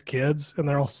Roy's kids, and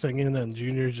they're all singing, and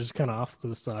Junior's just kind of off to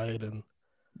the side, and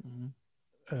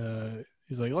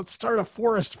he's like, "Let's start a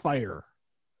forest fire,"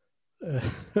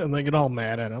 and they get all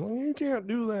mad at him. "You can't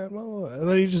do that," and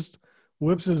then he just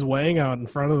whips his wang out in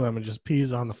front of them and just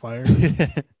pees on the fire.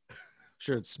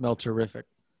 Sure, it smelled terrific.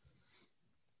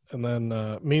 And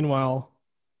then, meanwhile,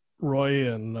 Roy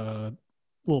and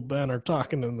little Ben are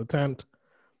talking in the tent,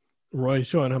 Roy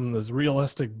showing him this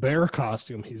realistic bear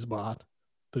costume he's bought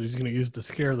that he's going to use to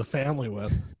scare the family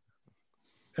with.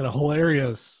 And a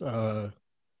hilarious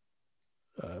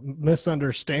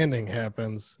misunderstanding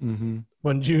happens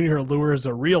when Junior lures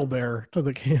a real bear to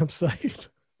the campsite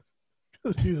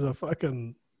because he's a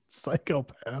fucking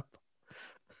psychopath.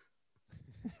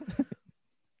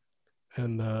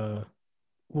 And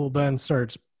Little Ben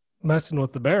starts messing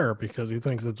with the bear because he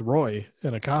thinks it's Roy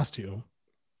in a costume.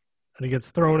 And he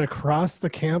gets thrown across the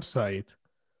campsite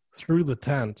through the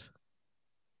tent.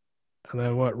 And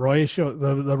then what Roy shows,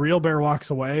 the real bear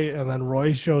walks away, and then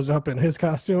Roy shows up in his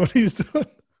costume. What he's doing,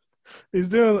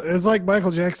 it's like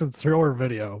Michael Jackson's Thriller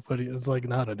video, but it's like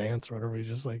not a dance or whatever. He's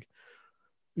just like,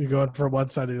 you're going from one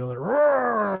side to the other.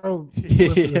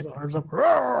 Lifting his arms up.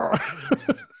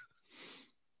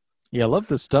 Yeah, I love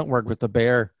the stunt work with the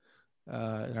bear.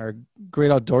 In our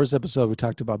Great Outdoors episode, we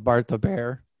talked about Bart the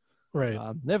bear. Right.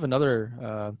 They have another,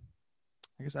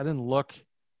 I guess I didn't look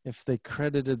if they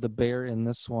credited the bear in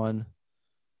this one.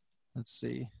 Let's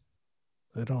see.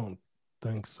 I don't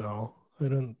think so. I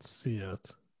didn't see it.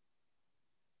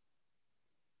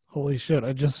 Holy shit.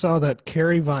 I just saw that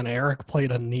Kerry Von Erich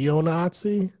played a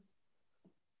neo-Nazi.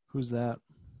 Who's that?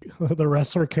 The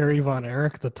wrestler Kerry Von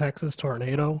Erich, the Texas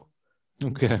Tornado.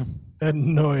 Okay. I had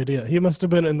no idea. He must have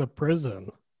been in the prison.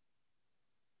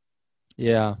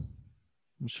 Yeah.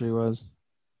 I'm sure he was.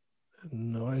 I had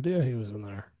no idea he was in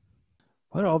there.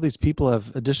 Why do all these people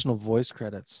have additional voice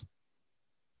credits?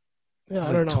 Yeah, It's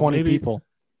I like don't know. 20 Maybe, people.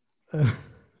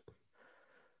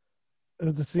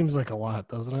 It seems like a lot,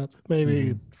 doesn't it?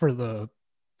 Maybe for the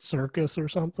circus or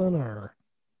something, or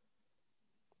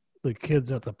the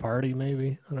kids at the party,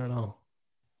 maybe. I don't know.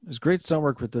 There's great stunt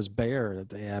work with this bear that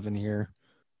they have in here.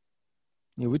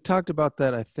 Yeah, we talked about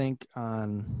that, I think,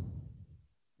 on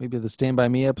maybe the Stand By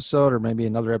Me episode, or maybe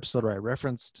another episode where I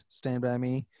referenced Stand By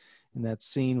Me in that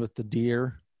scene with the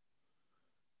deer.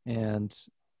 And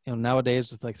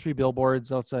nowadays with like 3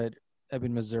 billboards outside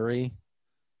Ebbing, Missouri,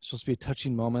 it's supposed to be a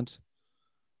touching moment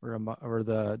where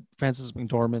the Frances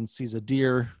McDormand sees a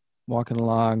deer walking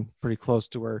along pretty close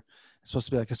to her. It's supposed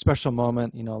to be like a special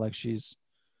moment, like she's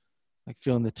like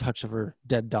feeling the touch of her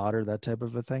dead daughter, that type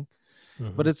of a thing.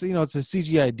 But it's, it's a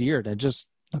CGI deer and it just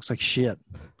looks like shit.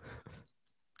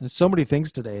 There's so many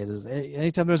things today. It is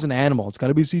anytime there's an animal, it's got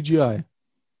to be CGI. And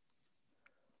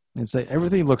it's like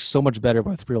everything looks so much better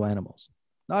with real animals.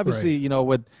 Obviously, right.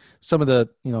 With some of the,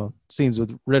 scenes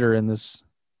with Ritter in this,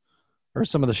 or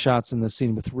some of the shots in this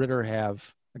scene with Ritter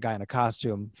have a guy in a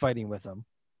costume fighting with him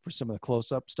for some of the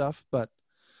close-up stuff. But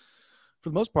for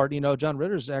the most part, John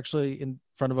Ritter's actually in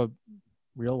front of a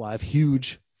real live,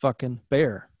 huge fucking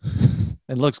bear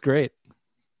and looks great.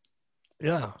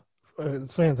 Yeah,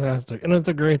 it's fantastic. And it's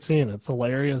a great scene. It's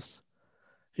hilarious.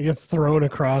 He gets thrown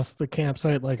across the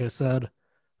campsite, like I said.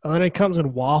 And then he comes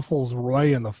and waffles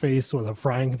Roy in the face with a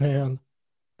frying pan.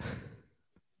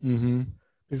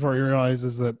 Before he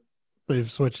realizes that they've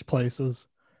switched places.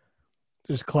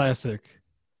 Just classic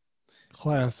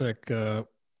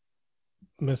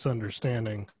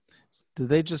misunderstanding. Did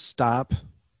they just stop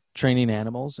training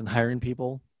animals and hiring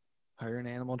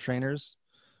animal trainers?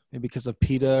 Maybe because of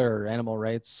PETA or animal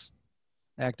rights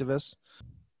activists?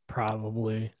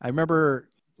 Probably. I remember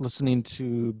listening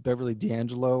to Beverly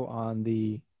D'Angelo on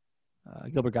the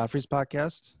Gilbert Gottfried's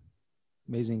podcast,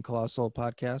 Amazing Colossal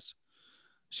podcast.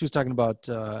 She was talking about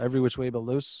Every Which Way But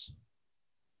Loose.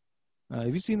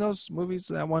 Have you seen those movies,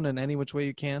 that one and Any Which Way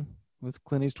You Can with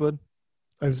Clint Eastwood?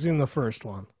 I've seen the first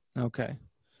one. Okay.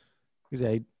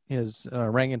 Because his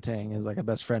orangutan is like a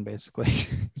best friend, basically,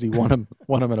 because he won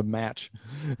him at a match.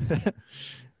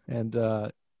 And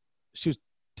she was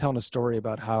telling a story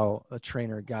about how a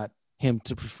trainer got him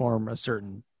to perform a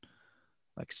certain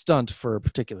like stunt for a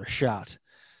particular shot,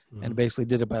 and basically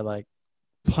did it by like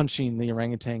punching the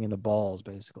orangutan in the balls,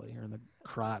 basically, or in the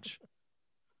crotch,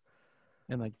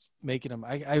 and like making him.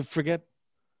 I forget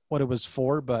what it was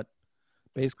for, but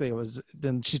basically it was.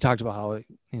 Then she talked about how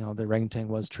the orangutan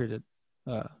was treated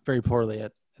very poorly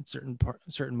at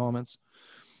certain moments.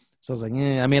 So I was like,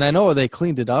 I mean, I know they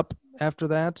cleaned it up after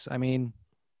that. I mean,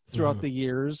 throughout the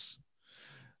years,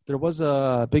 there was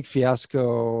a big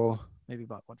fiasco. Maybe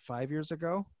about 5 years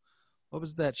ago. What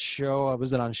was that show?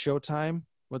 Was it on Showtime?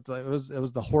 It was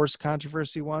the horse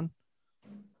controversy one.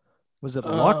 Was it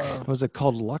Luck? Was it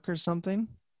called Luck or something?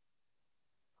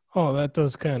 Oh, that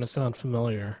does kind of sound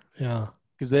familiar. Yeah,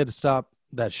 because they had to stop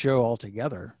that show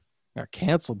altogether. Got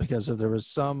canceled because there was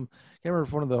some. I can't remember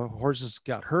if one of the horses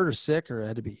got hurt or sick or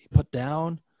had to be put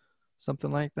down,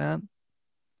 something like that.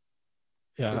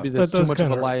 Yeah, maybe there's too much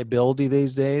of a liability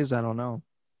these days. I don't know.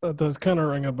 That does kind of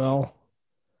ring a bell.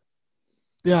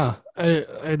 Yeah,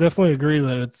 I definitely agree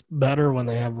that it's better when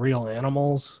they have real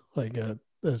animals, like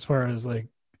as far as like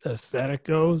aesthetic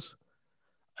goes.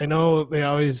 I know they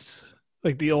always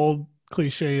like the old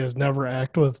cliche is never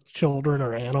act with children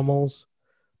or animals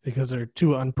because they're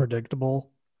too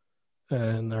unpredictable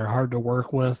and they're hard to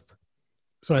work with.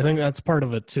 So I think that's part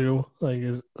of it too. Like,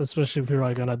 especially if you're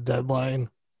like on a deadline,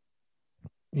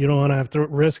 you don't want to have to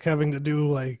risk having to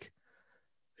do like,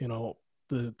 you know,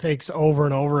 the takes over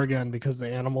and over again because the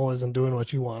animal isn't doing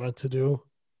what you want it to do.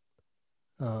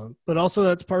 But also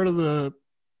that's part of the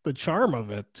charm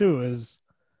of it too. Is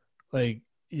like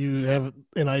you have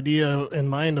an idea in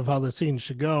mind of how the scene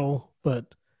should go, but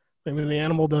maybe the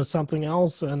animal does something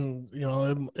else, and you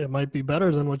know it might be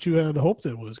better than what you had hoped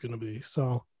it was going to be.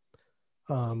 So,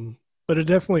 but it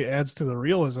definitely adds to the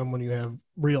realism when you have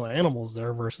real animals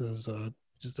there versus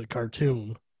just a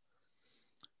cartoon.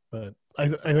 But I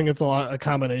think it's a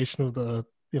combination of the,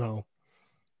 you know,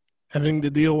 having to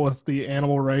deal with the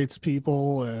animal rights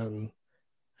people and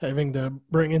having to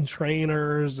bring in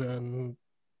trainers and,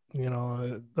 you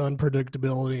know,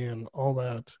 unpredictability and all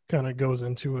that kind of goes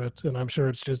into it. And I'm sure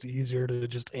it's just easier to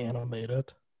just animate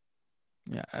it.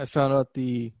 Yeah, I found out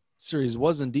the series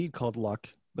was indeed called Luck,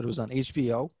 but it was on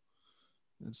HBO.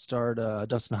 It starred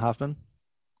Dustin Hoffman,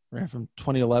 ran from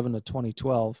 2011 to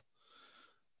 2012.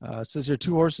 It says here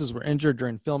 2 horses were injured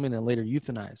during filming and later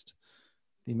euthanized.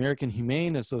 The American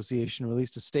Humane Association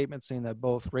released a statement saying that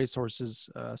both racehorses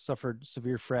suffered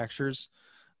severe fractures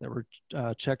that were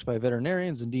checked by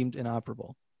veterinarians and deemed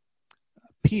inoperable.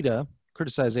 PETA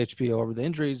criticized HBO over the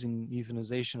injuries and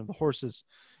euthanization of the horses.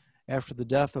 After the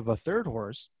death of a 3rd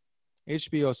horse,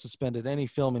 HBO suspended any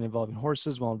filming involving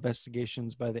horses while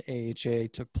investigations by the AHA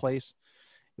took place.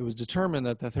 It was determined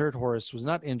that the 3rd horse was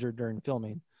not injured during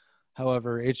filming.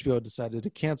 However, HBO decided to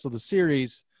cancel the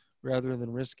series rather than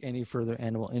risk any further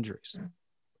animal injuries.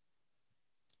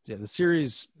 Yeah, the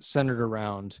series centered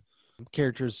around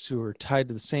characters who are tied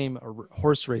to the same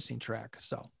horse racing track.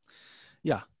 So,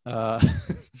 yeah, the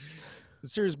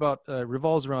series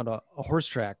revolves around a horse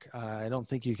track. I don't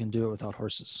think you can do it without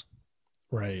horses.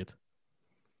 Right.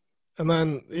 And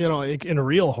then, you know, like in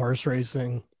real horse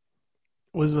racing,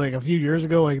 was like a few years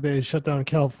ago, like they shut down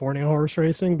California horse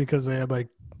racing because they had like,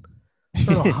 I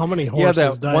don't know how many horses yeah,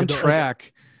 that died. one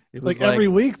track. It was like every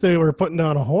week they were putting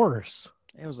down a horse.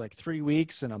 It was like 3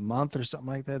 weeks in a month or something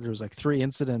like that. There was like 3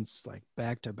 incidents like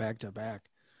back to back to back.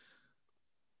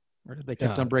 Or they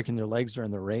kept on breaking their legs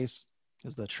during the race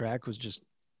because the track was just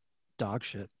dog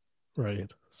shit.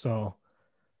 Right. So,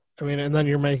 I mean, and then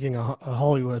you're making a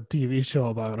Hollywood TV show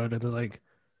about it. It's like,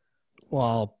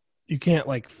 well, you can't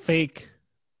like fake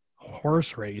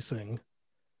horse racing.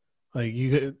 Like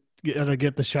you gotta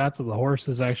get the shots of the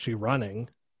horses actually running.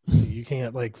 You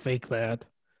can't like fake that.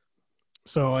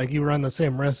 So like you run the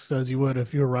same risks as you would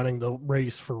if you were running the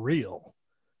race for real.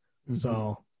 Mm-hmm.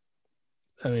 So,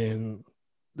 I mean,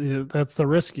 that's the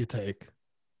risk you take.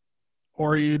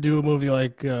 Or you do a movie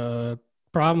like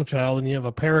Problem Child and you have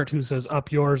a parrot who says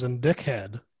 "up yours" and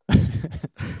 "dickhead."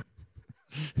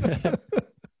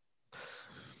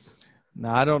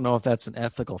 Now, I don't know if that's an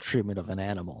ethical treatment of an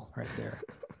animal right there.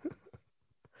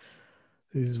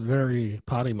 He's very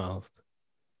potty mouthed.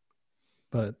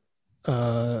 But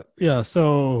yeah,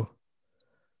 so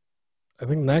I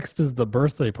think next is the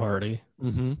birthday party.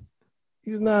 Mm-hmm.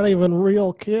 He's not even a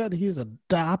real kid. He's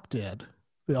adopted.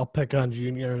 They'll pick on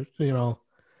Junior. You know,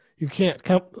 you can't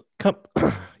come.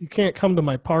 You can't come to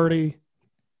my party,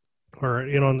 or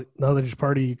you know, another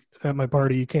party at my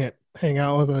party. You can't hang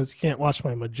out with us. You can't watch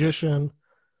my magician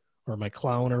or my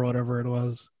clown or whatever it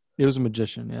was. It was a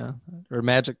magician, yeah, or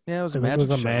magic. Yeah, it was a magic. It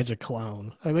was a show. magic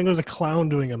clown. I think it was a clown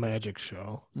doing a magic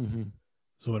show. Mm-hmm.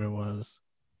 Is what it was.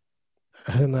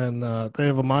 And then they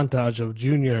have a montage of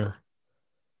Junior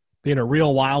being a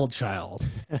real wild child.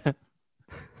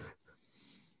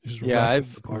 Yeah, I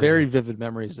have very vivid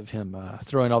memories of him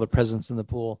throwing all the presents in the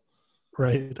pool.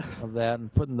 Right. Of that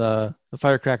and putting the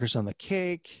firecrackers on the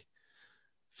cake,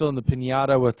 filling the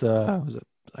piñata with was it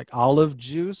like olive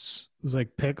juice? It was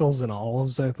like pickles and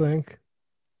olives, I think.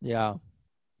 Yeah.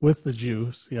 With the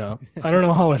juice, yeah. I don't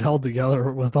know how it held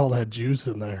together with all that juice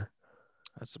in there.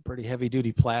 That's a pretty heavy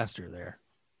duty plaster there.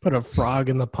 Put a frog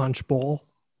in the punch bowl.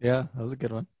 Yeah, that was a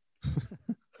good one.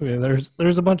 I mean,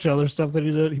 there's a bunch of other stuff that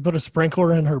he did. He put a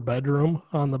sprinkler in her bedroom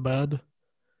on the bed.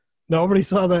 Nobody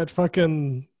saw that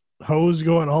fucking hose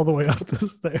going all the way up the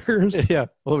stairs. Yeah,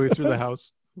 all the way through the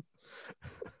house.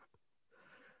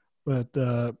 But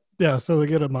yeah, so they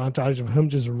get a montage of him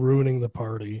just ruining the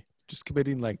party. Just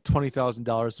committing like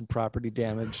 $20,000 in property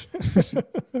damage.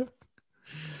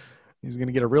 He's going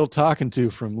to get a real talking to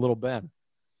from little Ben.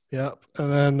 Yep.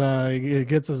 And then he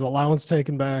gets his allowance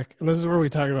taken back. And this is where we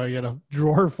talk about, a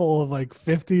drawer full of like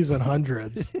 50s and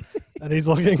 100s. And he's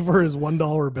looking for his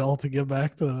 $1 bill to give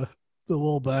back to the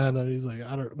little Ben. And he's like,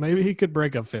 maybe he could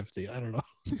break up 50. I don't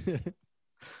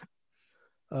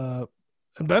know.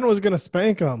 And Ben was going to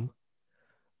spank him,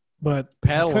 but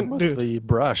paddle him with the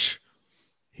brush.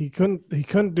 He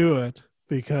couldn't do it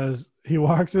because he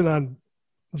walks in on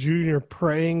Junior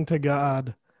praying to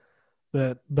God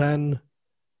that Ben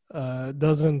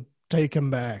doesn't take him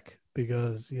back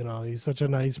because, he's such a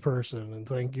nice person, and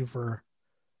thank you for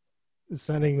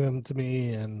sending him to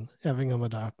me and having him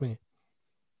adopt me.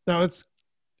 Now it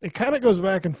kind of goes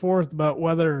back and forth about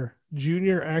whether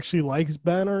Junior actually likes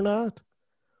Ben or not,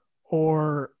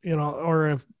 or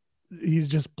if he's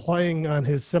just playing on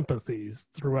his sympathies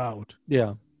throughout.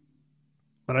 Yeah.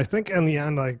 But I think in the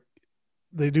end, like,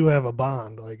 they do have a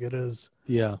bond. Like, it is.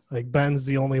 Yeah. Like, Ben's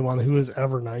the only one who is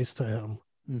ever nice to him.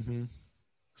 Mm-hmm.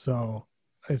 So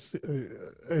I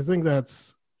think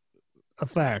that's a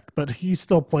fact. But he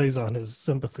still plays on his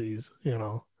sympathies,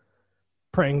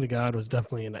 Praying to God was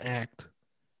definitely an act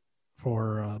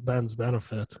for Ben's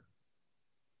benefit.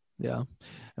 Yeah.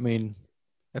 I mean,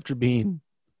 after being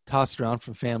tossed around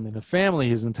from family to family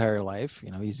his entire life,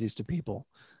 he's used to people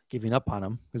giving up on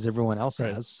him because everyone else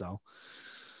has. So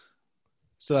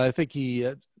I think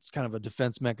it's kind of a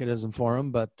defense mechanism for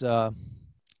him. But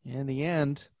in the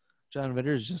end, John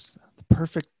Ritter is just the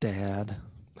perfect dad.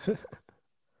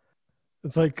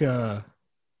 It's like I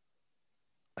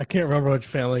can't remember which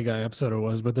Family Guy episode it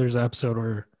was, but there's an episode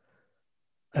where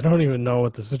I don't even know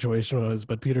what the situation was,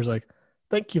 but Peter's like,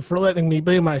 "Thank you for letting me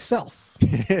be myself."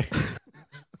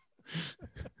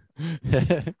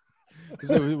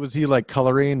 Was he like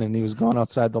coloring and he was going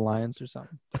outside the lines or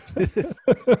something?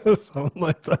 Something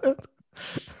like that.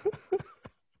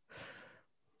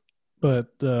 But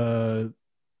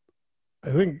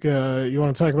I think you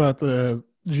want to talk about the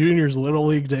Junior's Little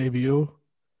League debut.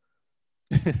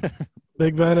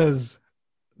 Big Ben is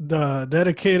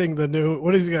dedicating the new,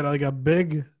 what has he got, like a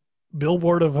big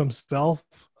billboard of himself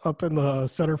up in the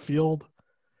center field.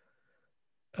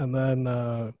 And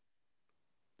then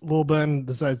Little Ben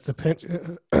decides to pinch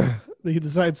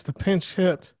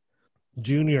hit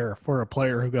Junior for a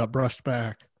player who got brushed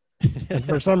back. And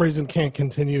for some reason can't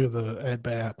continue the at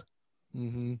bat.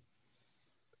 Mm-hmm.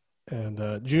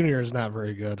 And Junior is not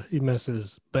very good. He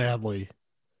misses badly.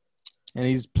 And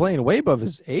he's playing way above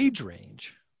his age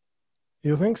range.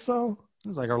 You think so?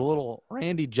 He's like our little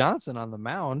Randy Johnson on the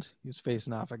mound he's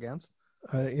facing off against.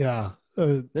 Yeah.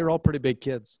 They're all pretty big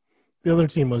kids. The other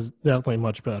team was definitely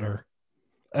much better.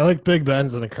 I like Big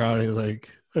Ben's in the crowd. He's like,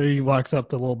 he walks up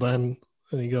to Little Ben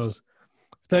and he goes,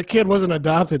 "If that kid wasn't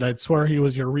adopted, I'd swear he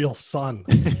was your real son."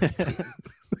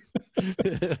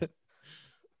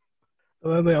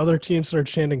 And then the other team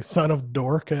starts chanting "son of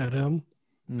dork" at him.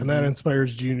 Mm-hmm. And that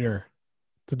inspires Junior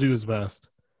to do his best.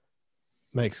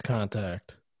 Makes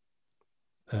contact.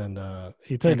 And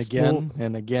he takes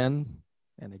and again.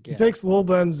 He takes Lil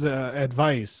Ben's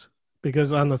advice,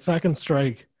 because on the second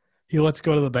strike, he lets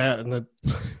go to the bat and it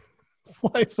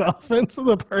flies off into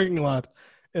the parking lot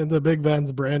into Big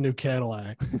Ben's brand new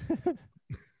Cadillac.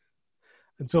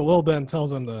 And so Lil Ben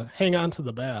tells him to hang on to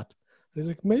the bat. And he's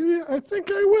like, "Maybe I think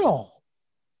I will."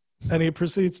 And he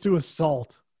proceeds to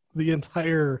assault the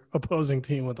entire opposing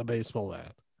team with a baseball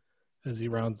bat as he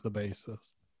rounds the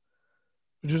bases,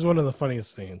 which is one of the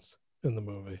funniest scenes in the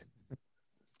movie.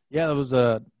 Yeah, that was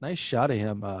a nice shot of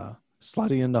him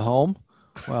sliding into home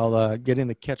while getting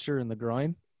the catcher in the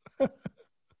groin. I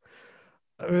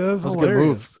mean, that was a good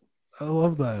move. I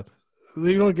love that.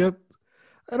 You don't get,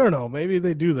 I don't know, maybe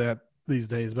they do that these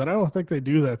days, but I don't think they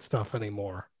do that stuff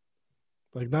anymore.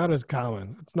 Like, not as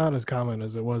common. It's not as common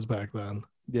as it was back then.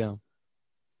 Yeah.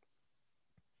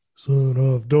 Son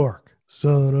of dork.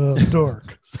 Son of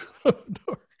dork. Son of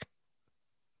dork.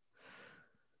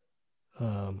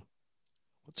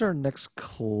 What's our next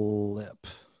clip?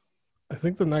 I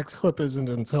think the next clip isn't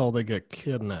until they get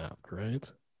kidnapped, right?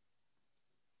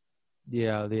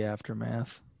 Yeah, the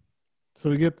aftermath. So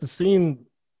we get the scene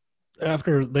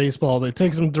after baseball. They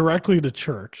takes him directly to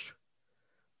church.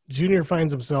 Junior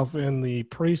finds himself in the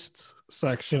priest's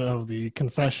section of the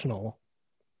confessional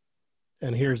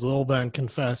and hears Lil Ben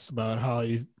confess about how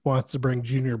he wants to bring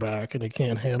Junior back and he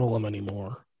can't handle him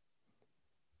anymore.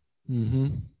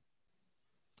 Mm-hmm.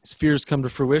 His fears come to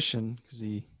fruition because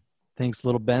he thinks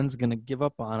Little Ben's going to give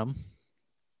up on him.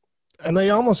 And they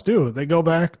almost do. They go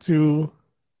back to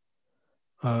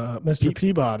Mr.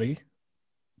 Peabody,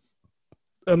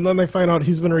 and then they find out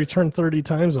he's been returned 30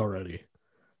 times already.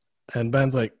 And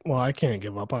Ben's like, "Well, I can't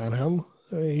give up on him."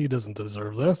 He doesn't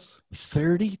deserve this.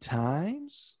 30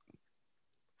 times?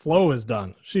 Flo is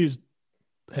done. She's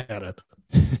had it.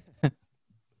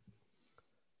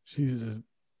 She's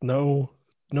no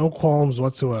qualms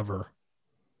whatsoever.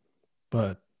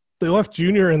 But they left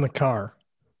Junior in the car,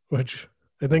 which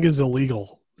I think is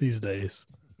illegal these days.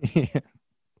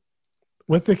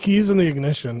 With the keys in the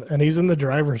ignition, and he's in the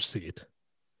driver's seat.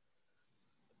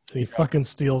 And he fucking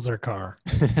steals their car.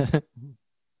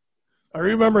 I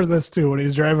remember this too when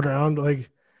he's driving around. Like,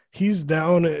 he's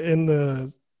down in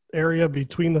the area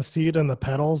between the seat and the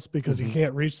pedals because he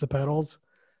can't reach the pedals.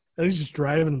 And he's just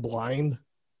driving blind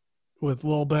with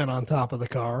Lil Ben on top of the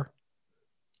car.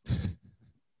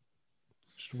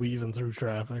 Just weaving through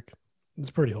traffic.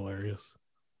 It's pretty hilarious.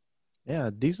 Yeah,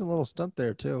 decent little stunt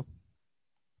there too.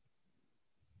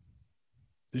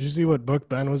 Did you see what book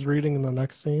Ben was reading in the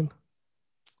next scene?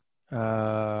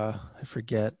 I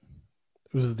forget.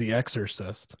 It was The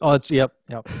Exorcist. Oh, it's yep.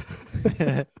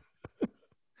 And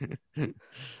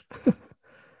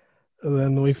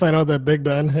then we find out that Big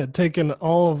Ben had taken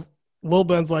all of Lil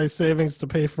Ben's life savings to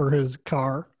pay for his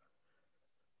car,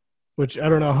 which I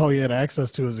don't know how he had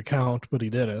access to his account, but he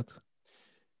did it.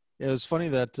 It was funny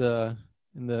that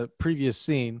in the previous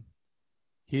scene,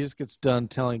 he just gets done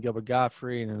telling Gilbert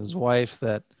Gottfried and his wife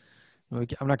that, I'm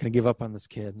not going to give up on this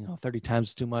kid. 30 times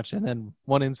is too much. And then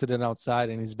one incident outside,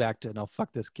 and he's back to, no,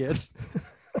 fuck this kid.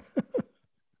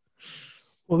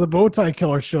 Well, the bow tie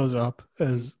killer shows up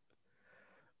and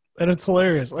it's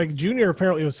hilarious. Like, Junior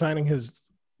apparently was signing his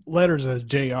letters as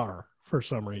JR for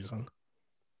some reason.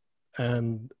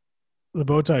 And the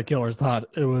bow tie killer thought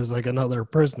it was like another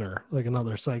prisoner, like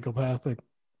another psychopathic,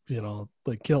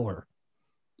 like killer.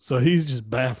 So he's just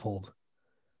baffled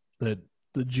that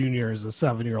the Junior is a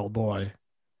 7-year-old boy.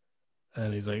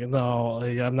 And he's like, no,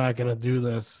 I'm not going to do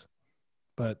this.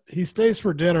 But he stays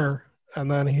for dinner,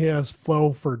 and then he has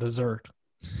Flo for dessert.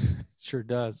 Sure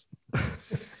does.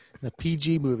 A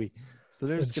PG movie. So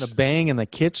they're just going to bang in the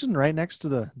kitchen right next to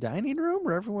the dining room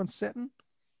where everyone's sitting?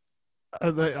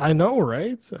 I know,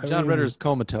 right? John Ritter's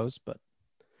comatose, but...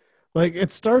 Like,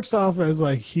 it starts off as,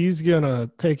 like, he's going to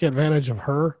take advantage of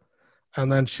her,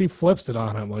 and then she flips it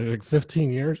on him. Like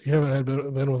 15 years? You haven't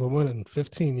been with a woman in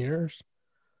 15 years?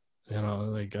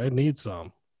 Like, I need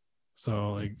some.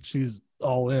 So, like, she's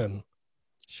all in.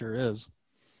 Sure is.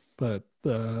 But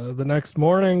the next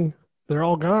morning, they're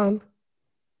all gone.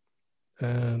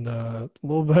 And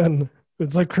Lil Ben,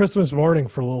 it's like Christmas morning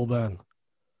for Lil Ben.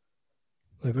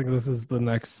 I think this is the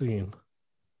next scene.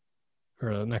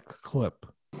 Or the next clip.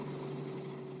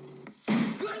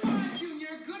 Goodbye,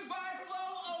 Junior. Goodbye, Flo.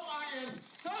 Oh, I am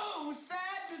so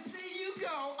sad to see you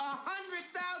go.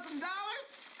 $100,000?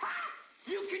 Ha!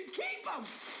 You can keep them.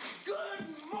 Good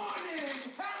morning.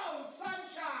 Hello,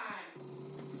 sunshine.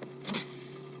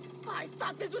 I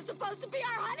thought this was supposed to be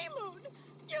our honeymoon.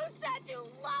 You said you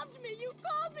loved me. You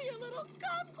called me a little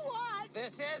kumquat.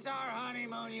 This is our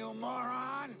honeymoon, you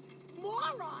moron.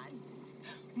 Moron?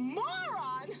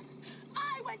 Moron?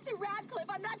 I went to Radcliffe.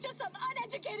 I'm not just some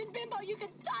uneducated bimbo you can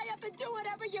tie up and do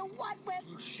whatever you want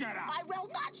with. Shut up. I will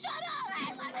not shut up.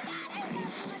 I love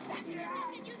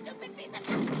it. You stupid piece of...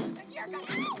 You're going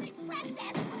to regret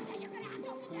this. You're going to have to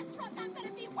open this trunk. I'm going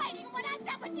to be waiting. When I'm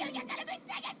done with you, you're going to be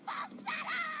singing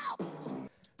falsetto.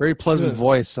 Very pleasant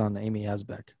voice on Amy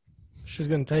Asbeck. She's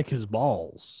going to take his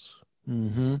balls.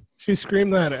 Mm-hmm. She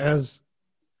screamed that as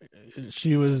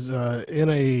she was in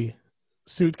a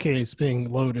suitcase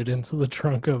being loaded into the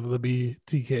trunk of the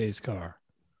BTK's car.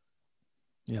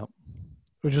 Yep.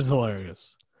 Which is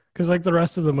hilarious. Because, like, the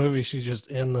rest of the movie, she's just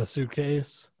in the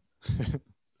suitcase.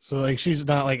 So, like, she's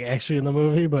not, like, actually in the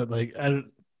movie, but, like, I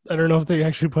don't know if they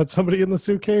actually put somebody in the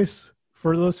suitcase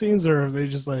for those scenes, or if they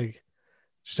just, like,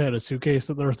 just had a suitcase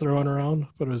that they're throwing around.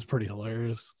 But it was pretty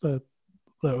hilarious that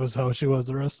was how she was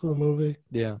the rest of the movie.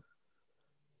 Yeah.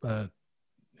 But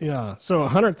yeah, so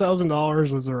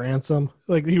 $100,000 was the ransom.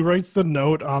 Like, he writes the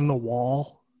note on the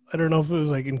wall. I don't know if it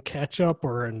was like in ketchup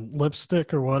or in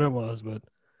lipstick or what it was, but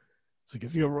it's like,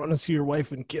 if you ever want to see your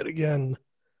wife and kid again,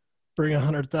 bring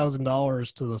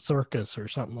 $100,000 to the circus or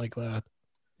something like that.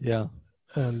 Yeah.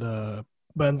 And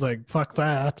Ben's like, fuck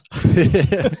that.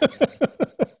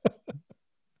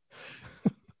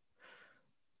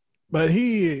 But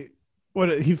he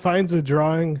finds a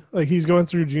drawing, like, he's going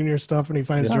through Junior stuff and he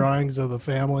finds drawings of the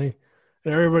family,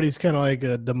 and everybody's kind of like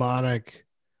a demonic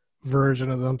version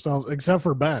of themselves, except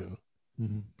for Ben,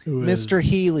 who is Mr.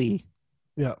 Healy.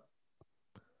 Yeah.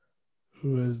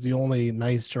 Who is the only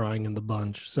nice drawing in the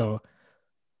bunch. So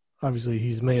obviously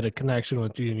he's made a connection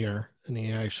with Junior, and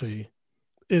he actually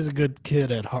is a good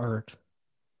kid at heart.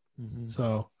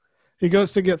 So He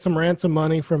goes to get some ransom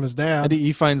money from his dad. And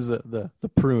he finds the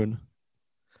prune.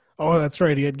 Oh, that's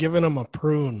right. He had given him a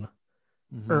prune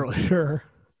earlier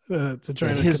to try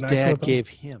that to his connect dad with him. gave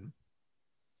him.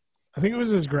 I think it was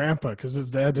his grandpa because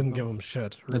his dad didn't give him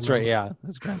shit. That's right. Yeah,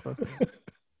 his grandpa.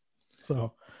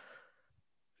 So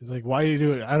he's like, why do you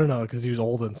do it? I don't know, because he was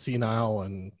old and senile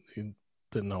and he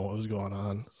didn't know what was going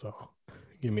on. So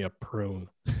give me a prune.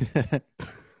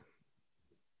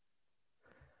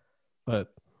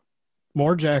 But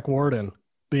more Jack Warden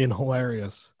being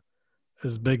hilarious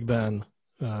as Big Ben.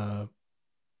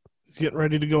 He's getting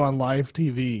ready to go on live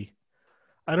TV.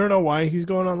 I don't know why he's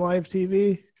going on live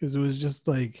TV, because it was just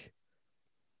like,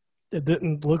 it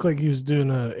didn't look like he was doing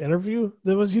an interview.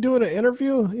 Was he doing an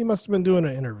interview? He must have been doing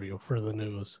an interview for the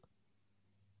news.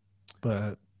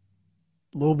 But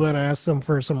Lil Ben asked him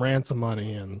for some ransom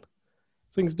money, and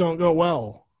things don't go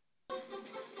well.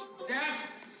 Dad,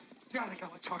 I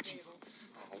gotta talk to you.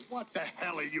 Oh, what the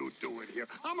hell are you doing here?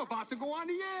 I'm about to go on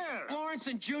the air. Lawrence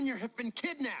and Junior have been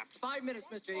kidnapped. 5 minutes,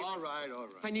 Mr. Healy. All right.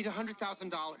 I need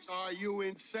 $100,000. Are you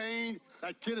insane?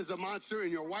 That kid is a monster,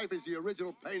 and your wife is the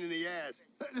original pain in the ass.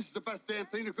 This is the best damn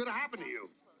thing that could have happened to you.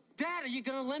 Dad, are you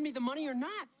going to lend me the money or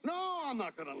not? No, I'm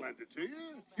not going to lend it to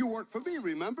you. You work for me,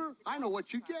 remember? I know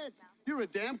what you get. You're a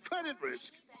damn credit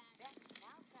risk.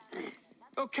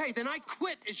 Okay, then I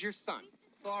quit as your son.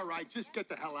 All right, just get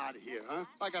the hell out of here, huh?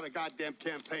 I got a goddamn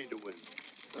campaign to win.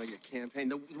 Oh, your campaign.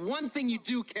 The one thing you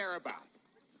do care about.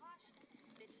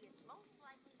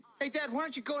 Hey, Dad, why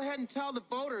don't you go ahead and tell the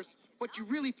voters what you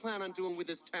really plan on doing with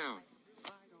this town?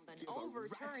 An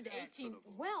overturned 18.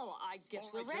 Well, I guess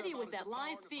we're ready with that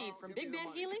live feed from Big Ben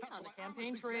Healy on the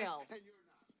campaign trail.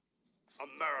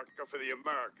 America for the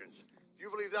Americans.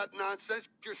 You believe that nonsense?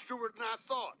 You're stupid than I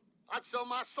thought. I'd sell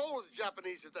my soul to the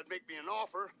Japanese if they'd make me an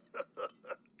offer.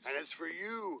 And it's for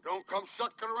you. Don't come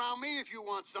sucking around me if you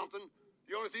want something.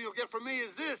 The only thing you'll get from me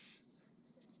is this.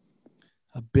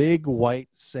 A big, white,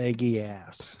 saggy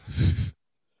ass.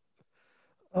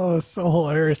 Oh, it's so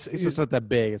hilarious. It's not that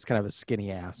big. It's kind of a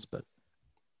skinny ass, but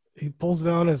he pulls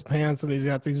down his pants and he's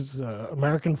got these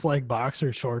American flag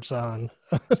boxer shorts on.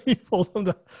 He pulls them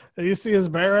down. And you see his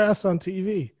bare ass on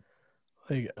TV.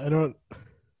 Like,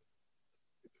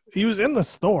 he was in the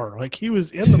store. Like, he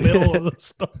was in the middle of the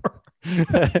store.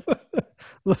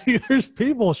 Like, there's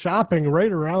people shopping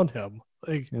right around him.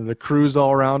 Like, and the crew's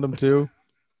all around him too.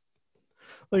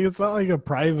 Like, it's not like a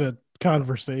private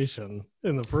conversation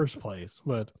in the first place,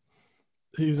 but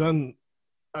he's on,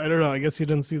 I don't know, I guess he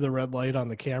didn't see the red light on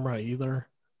the camera either.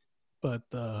 But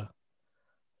yeah,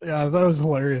 I thought it was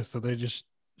hilarious that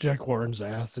Jack Warren's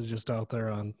ass is just out there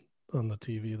on the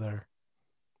TV there.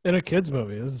 In a kid's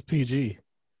movie. This is PG.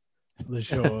 They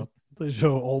show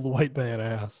old white man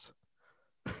ass.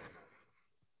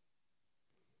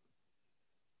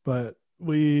 But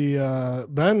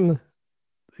Ben,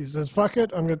 he says, fuck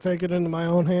it, I'm going to take it into my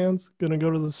own hands. Going to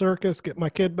go to the circus, get my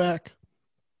kid back.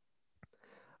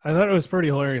 I thought it was pretty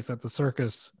hilarious at the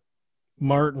circus.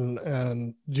 Martin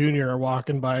and Junior are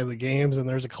walking by the games, and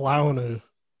there's a clown who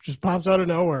just pops out of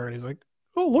nowhere, and he's like,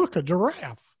 oh, look, a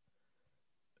giraffe.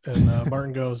 And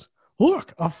Martin goes,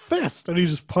 look, a fist. And he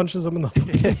just punches him in the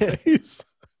face.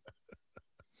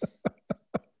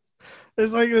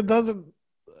 It's like, it doesn't,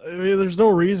 I mean, there's no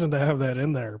reason to have that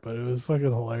in there, but it was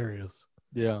fucking hilarious.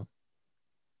 Yeah.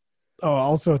 Oh,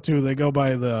 also too, they go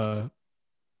by the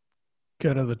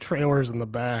kind of the trailers in the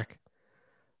back,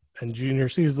 and Junior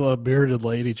sees the bearded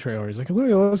lady trailer. He's like,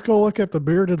 let's go look at the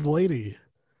bearded lady.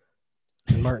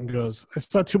 And Martin goes, I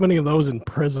saw too many of those in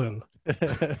prison.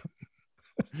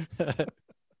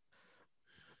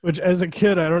 Which, as a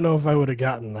kid, I don't know if I would have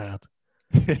gotten that.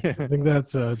 I think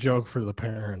that's a joke for the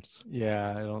parents.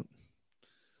 Yeah, I don't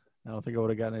think I would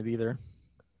have gotten it either.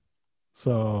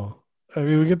 So, I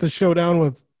mean, we get the showdown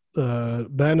with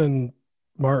Ben and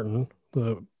Martin,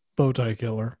 the bow tie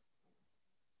killer.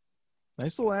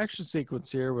 Nice little action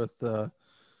sequence here with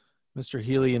Mr.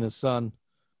 Healy and his son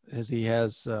as he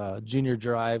has Junior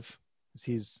drive. As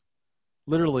he's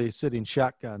literally sitting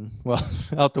shotgun, well,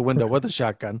 out the window with a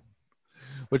shotgun,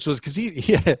 which was because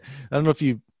he had, I don't know if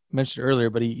you mentioned earlier,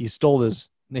 but he stole his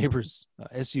neighbor's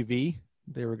SUV.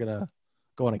 They were going to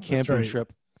go on a camping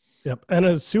trip. Yep, and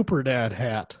a super dad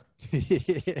hat.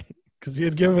 Because he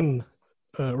had given,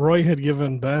 Roy had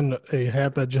given Ben a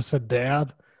hat that just said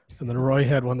dad, and then Roy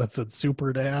had one that said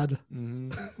super dad.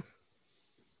 Mm-hmm.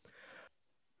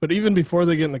 But even before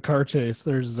they get in the car chase,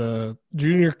 there's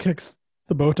Junior kicks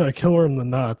the bow tie killer in the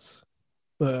nuts.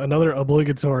 Another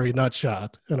obligatory nut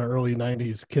shot in an early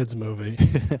 90s kids movie.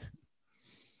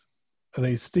 And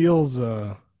he steals,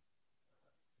 no,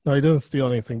 he doesn't steal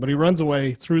anything, but he runs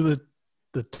away through the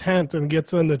the tent and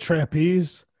gets on the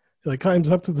trapeze. He like climbs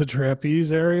up to the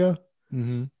trapeze area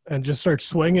and just starts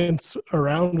swinging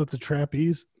around with the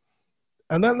trapeze.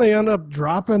 And then they end up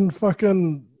dropping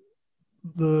fucking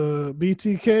the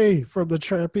BTK from the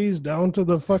trapeze down to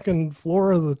the fucking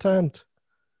floor of the tent.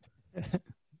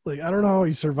 Like, I don't know how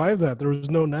he survived that. There was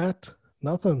no net,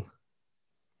 nothing.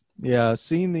 Yeah,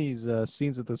 seeing these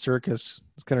scenes at the circus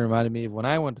is kind of reminded me of when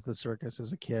I went to the circus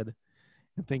as a kid,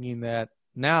 and thinking that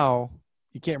now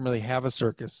you can't really have a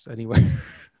circus anywhere.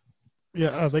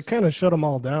 Yeah, they kind of shut them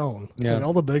all down. Yeah. Like,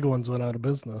 all the big ones went out of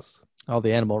business. All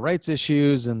the animal rights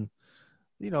issues, and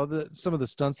some of the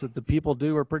stunts that the people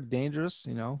do are pretty dangerous.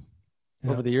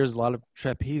 Over the years, a lot of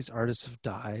trapeze artists have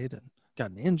died and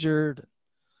gotten injured.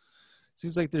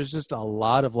 Seems like there's just a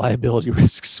lot of liability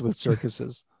risks with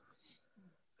circuses.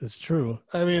 It's true.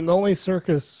 I mean, the only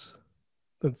circus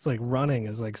that's like running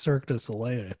is like Cirque du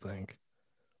Soleil, I think,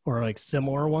 or like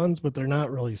similar ones, but they're not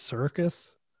really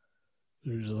circus.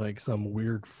 There's like some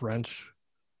weird French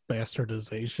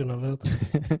bastardization of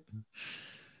it.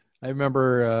 I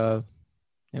remember,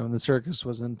 when the circus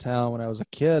was in town when I was a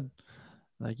kid,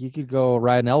 like you could go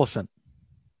ride an elephant.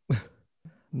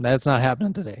 That's not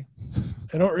happening today.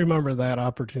 I don't remember that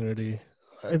opportunity.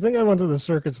 I think I went to the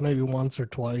circus maybe once or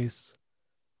twice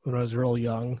when I was real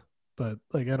young, but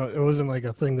like it wasn't like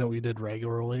a thing that we did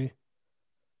regularly.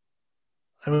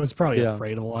 I was probably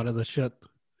afraid of a lot of the shit.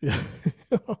 Yeah.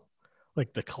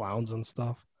 Like the clowns and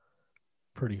stuff.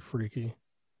 Pretty freaky.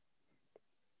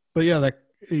 But yeah, that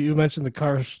you mentioned the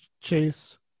car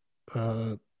chase.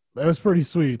 That was pretty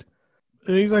sweet.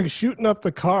 And he's like shooting up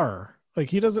the car. Like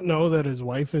he doesn't know that his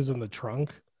wife is in the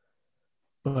trunk.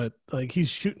 But like he's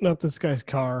shooting up this guy's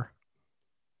car.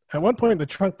 At one point the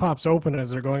trunk pops open as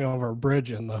they're going over a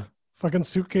bridge and the fucking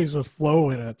suitcase with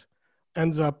Flo in it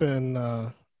ends up in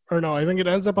I think it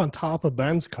ends up on top of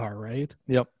Ben's car, right?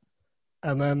 Yep.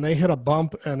 And then they hit a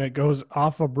bump and it goes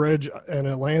off a bridge and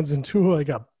it lands into like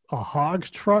a hog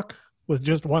truck with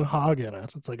just one hog in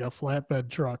it. It's like a flatbed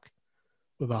truck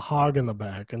with a hog in the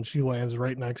back, and she lands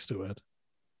right next to it.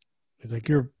 He's like,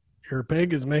 your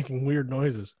pig is making weird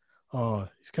noises. Oh,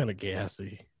 he's kind of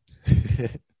gassy.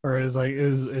 Or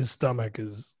his stomach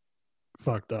is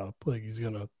fucked up. Like he's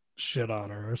gonna shit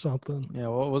on her or something. Yeah,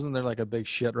 well, wasn't there like a big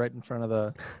shit right in front of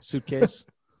the suitcase?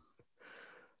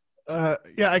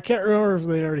 Yeah, I can't remember if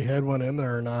they already had one in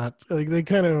there or not. Like they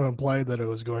kind of implied that it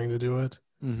was going to do it.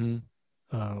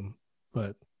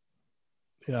 But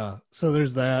yeah, so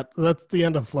there's that. That's the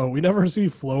end of Flo. We never see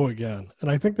Flo again,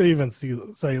 and I think they even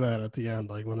say that at the end,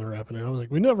 like when they're wrapping it. I was like,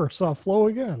 we never saw Flo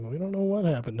again. We don't know what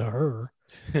happened to her.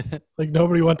 Like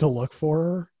nobody went to look for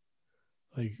her.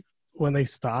 Like when they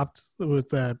stopped with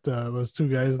that those two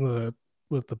guys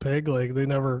with the pig, like they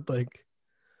never like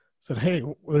said, hey,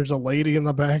 there's a lady in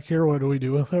the back here. What do we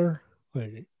do with her?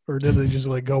 Like, or did they just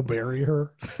like go bury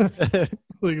her?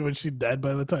 Like, was she dead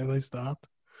by the time they stopped?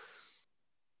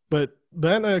 But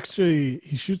Ben actually,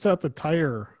 he shoots out the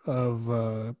tire of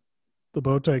the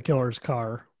Bowtie Killer's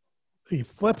car. He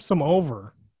flips him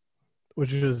over,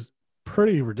 which is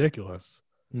pretty ridiculous.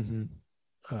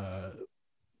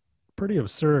 Pretty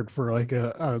absurd for like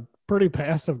a pretty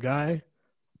passive guy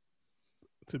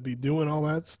to be doing all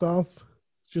that stuff.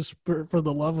 Just for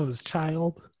the love of his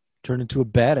child. Turned into a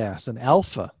badass, an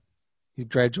alpha. He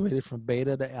graduated from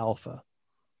beta to alpha.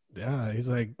 Yeah, he's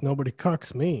like, nobody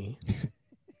cucks me.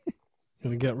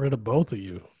 Gonna get rid of both of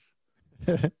you.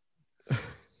 How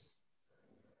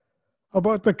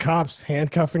about the cops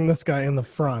handcuffing this guy in the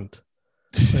front?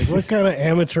 Like, what kind of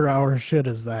amateur hour shit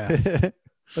is that?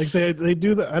 Like, they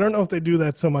do that. I don't know if they do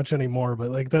that so much anymore, but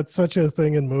like, that's such a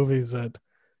thing in movies that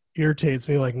irritates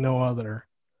me like no other.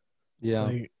 Yeah.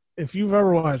 Like, if you've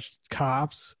ever watched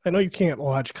Cops, I know you can't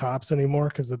watch Cops anymore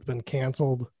because it's been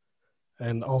canceled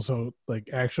and also like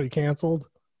actually canceled.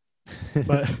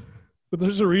 But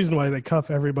there's a reason why they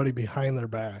cuff everybody behind their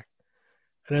back.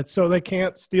 And it's so they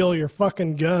can't steal your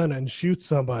fucking gun and shoot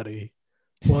somebody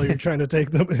while you're trying to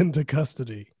take them into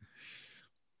custody.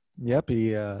 Yep,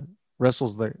 he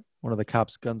wrestles one of the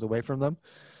cops' guns away from them.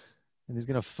 And he's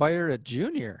going to fire at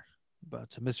Junior. But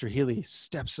Mr. Healy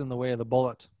steps in the way of the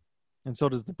bullet. And so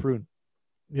does the prune.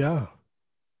 Yeah.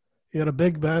 He had a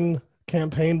Big Ben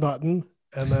campaign button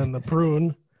and then the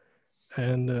prune.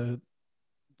 And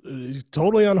he's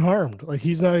totally unharmed. Like,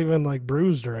 he's not even, like,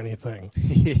 bruised or anything.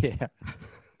 Yeah.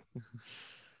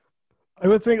 I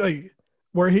would think, like,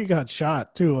 where he got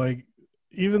shot, too, like,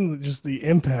 even just the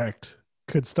impact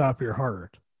could stop your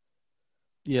heart.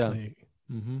 Yeah. Like,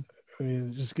 I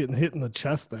mean, just getting hit in the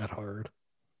chest that hard.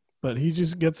 But he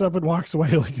just gets up and walks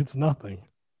away like it's nothing.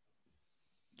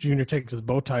 Junior takes his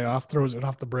bow tie off, throws it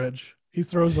off the bridge. He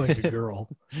throws like a girl.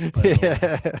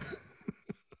 Yeah.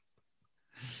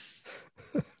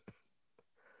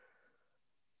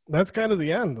 That's kind of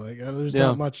the end. Like, there's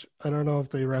not much. I don't know if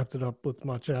they wrapped it up with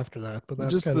much after that, but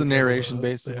that's just kind the of narration, the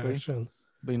basically. action.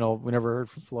 But, we never heard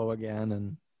from Flo again,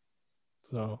 and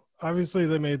so obviously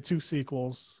they made 2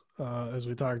 sequels, as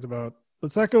we talked about. The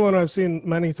second one I've seen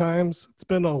many times. It's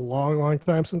been a long, long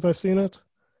time since I've seen it.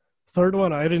 Third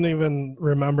one, I didn't even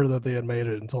remember that they had made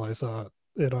it until I saw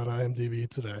it on IMDb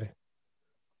today.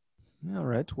 All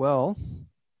right. Well,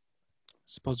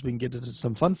 suppose we can get into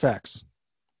some fun facts.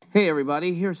 Hey,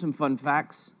 everybody, here's some fun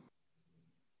facts.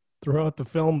 Throughout the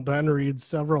film, Ben reads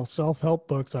several self-help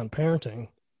books on parenting.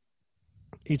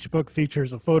 Each book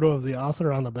features a photo of the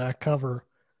author on the back cover.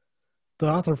 The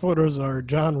author photos are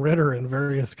John Ritter in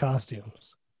various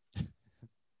costumes. I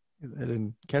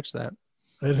didn't catch that.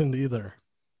 I didn't either.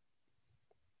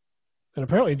 And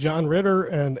apparently John Ritter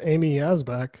and Amy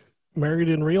Yazbek married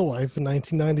in real life in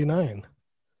 1999.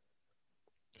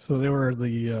 So they were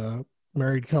the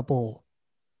married couple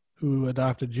who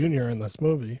adopted Junior in this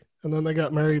movie. And then they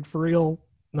got married for real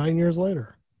 9 years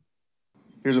later.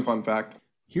 Here's a fun fact.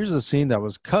 Here's a scene that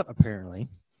was cut, apparently.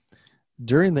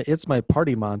 During the It's My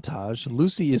Party montage,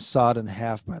 Lucy is sawed in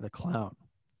half by the clown.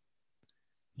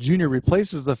 Junior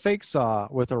replaces the fake saw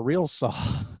with a real saw,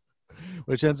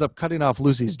 which ends up cutting off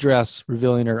Lucy's dress,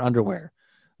 revealing her underwear.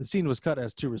 The scene was cut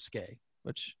as too risque,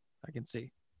 which I can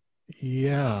see.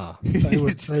 Yeah, I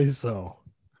would say so.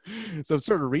 So I'm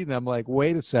sort of reading them like,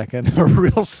 wait a second, a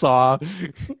real saw.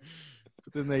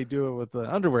 But then they do it with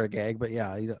the underwear gag. But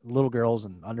yeah, little girls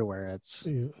and underwear, it's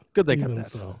good they cut that.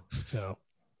 So, yeah.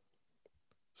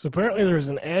 So apparently there was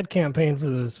an ad campaign for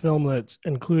this film that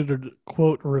included,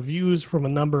 quote, reviews from a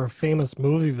number of famous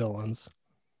movie villains.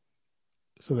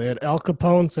 So they had Al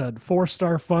Capone said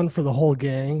 4-star fun for the whole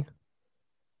gang.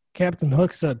 Captain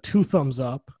Hook said 2 thumbs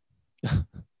up.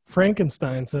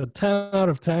 Frankenstein said 10 out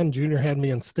of 10. Junior had me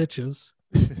in stitches.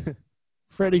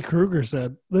 Freddy Krueger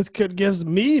said, this kid gives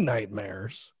me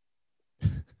nightmares.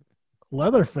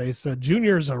 Leatherface said,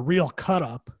 Junior's a real cut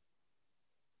up.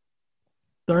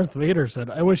 Darth Vader said,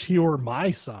 I wish he were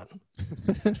my son.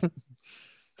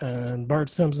 And Bart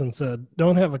Simpson said,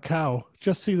 don't have a cow.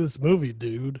 Just see this movie,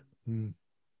 dude.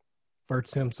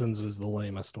 Bart Simpson's was the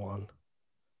lamest one.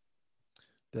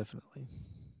 Definitely.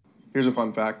 Here's a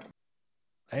fun fact.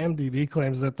 IMDb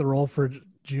claims that the role for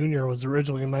Junior was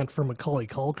originally meant for Macaulay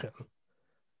Culkin,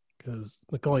 because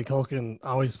Macaulay Culkin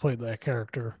always played that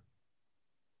character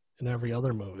in every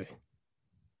other movie.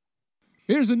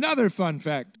 Here's another fun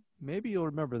fact. Maybe you'll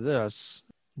remember this.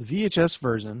 The VHS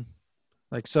version.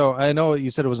 Like, so I know you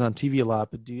said it was on TV a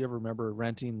lot, but do you ever remember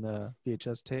renting the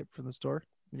VHS tape from the store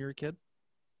when you were a kid?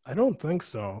 I don't think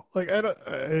so. Like,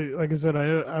 like I said,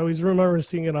 I always remember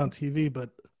seeing it on TV,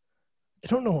 but I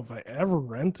don't know if I ever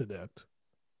rented it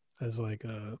as like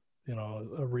a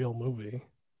real movie.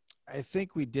 I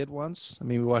think we did once. I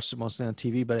mean, we watched it mostly on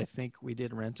TV, but I think we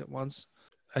did rent it once.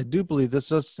 I do believe this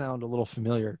does sound a little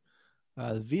familiar.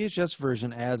 The VHS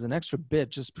version adds an extra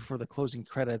bit just before the closing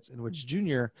credits in which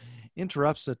Junior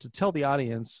interrupts it to tell the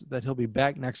audience that he'll be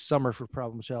back next summer for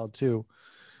Problem Child 2.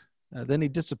 Then he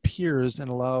disappears and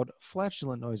a loud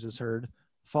flatulent noise is heard,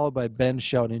 followed by Ben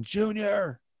shouting,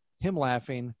 Junior! Him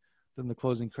laughing. Then the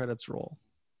closing credits roll.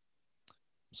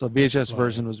 So VHS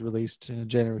version was released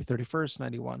January 31st,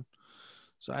 91.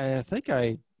 So I think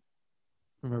I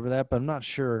remember that, but I'm not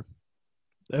sure.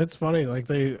 That's funny. Like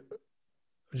I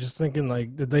was just thinking,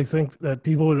 like, did they think that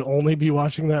people would only be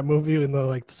watching that movie in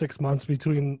the 6 months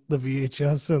between the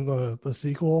VHS and the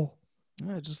sequel?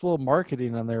 Yeah, just a little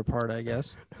marketing on their part, I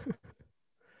guess.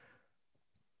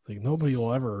 Like nobody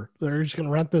will ever. They're just gonna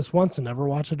rent this once and never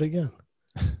watch it again.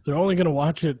 They're only going to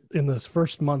watch it in this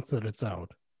first month that it's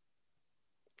out.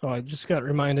 Oh, I just got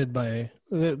reminded by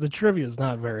the trivia is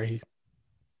not very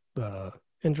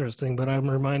interesting, but I'm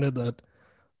reminded that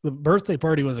the birthday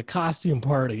party was a costume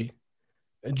party,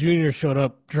 and Junior showed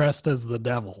up dressed as the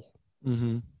devil,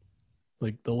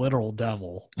 like the literal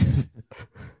devil. It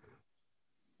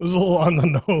was a little on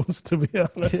the nose, to be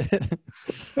honest.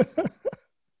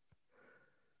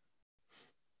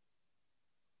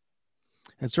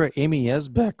 That's right. Amy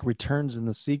Yazbek returns in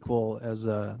the sequel as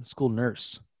a school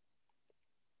nurse.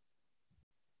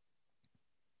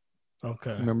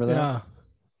 Okay. Remember that? Yeah.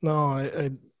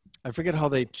 No, I forget how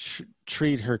they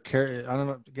treat her character. I don't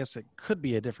know. I guess it could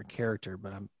be a different character,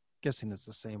 but I'm guessing it's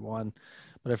the same one.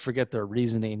 But I forget their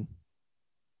reasoning.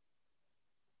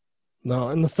 No,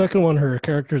 in the second one, her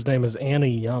character's name is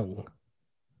Annie Young.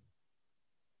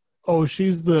 Oh,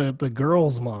 she's the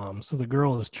girl's mom. So the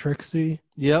girl is Trixie.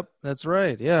 Yep, that's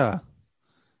right. Yeah.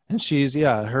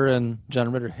 And her and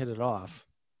John Ritter hit it off.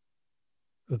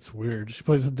 That's weird. She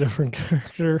plays a different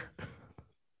character.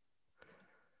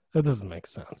 That doesn't make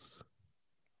sense.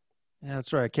 Yeah,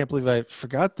 that's right. I can't believe I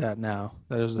forgot that now.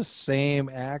 That it was the same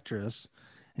actress,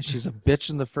 and she's a bitch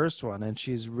in the first one, and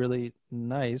she's really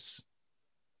nice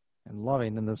and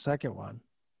loving in the second one.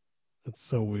 That's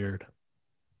so weird.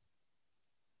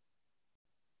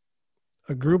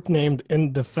 A group named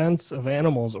In Defense of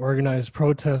Animals organized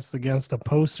protests against a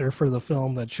poster for the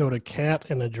film that showed a cat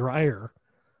in a dryer.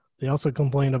 They also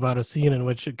complained about a scene in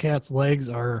which a cat's legs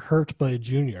are hurt by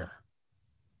Junior.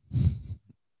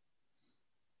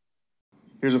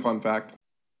 Here's a fun fact.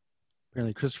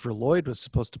 Apparently Christopher Lloyd was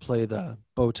supposed to play the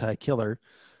bow tie killer,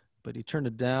 but he turned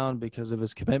it down because of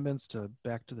his commitments to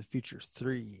Back to the Future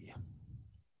 3.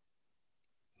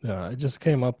 Yeah, I just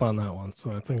came up on that one,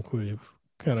 so I think we've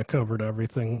kind of covered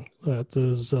everything that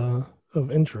is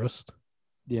of interest.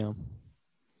 Yeah.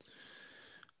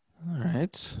 All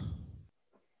right.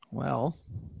 Well,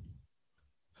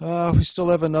 we still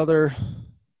have another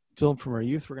film from our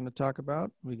youth we're going to talk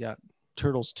about. We got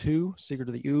Turtles 2, Secret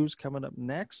of the Ooze coming up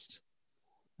next.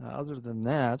 Other than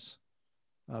that,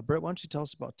 Brett, why don't you tell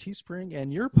us about Teespring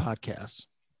and your podcast?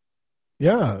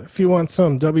 Yeah, if you want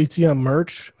some WTM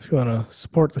merch, if you want to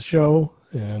support the show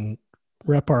and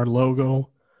rep our logo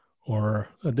or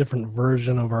a different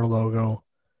version of our logo,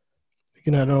 you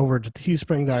can head over to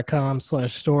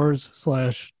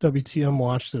teespring.com/stores/WTM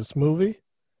Watch This Movie,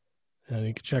 and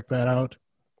you can check that out.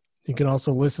 You can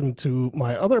also listen to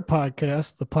my other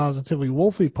podcast, the Positively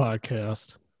Wolfie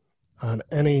podcast, on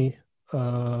any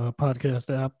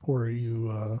podcast app where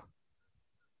you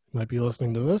might be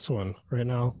listening to this one right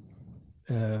now.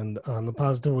 And on the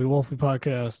Positively Wolfie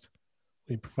podcast,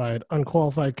 we provide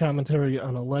unqualified commentary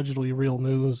on allegedly real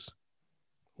news,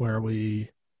 where we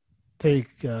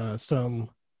take some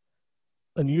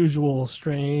unusual,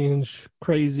 strange,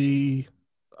 crazy,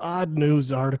 odd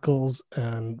news articles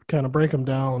and kind of break them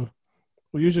down.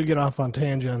 We usually get off on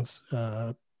tangents,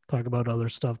 talk about other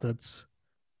stuff it's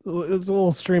a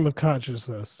little stream of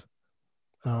consciousness.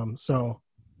 So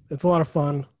it's a lot of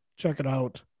fun. Check it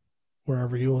out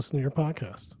wherever you listen to your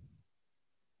podcast.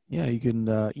 Yeah, you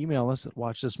can email us at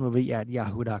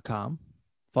watchthismovie@yahoo.com.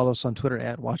 Follow us on Twitter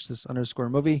at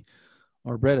watchthis_movie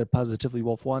or Brett at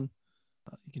PositivelyWolf1.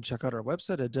 You can check out our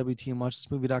website at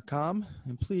WTMWatchThisMovie.com.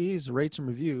 And please rate and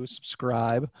review,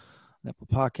 subscribe on Apple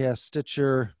Podcasts,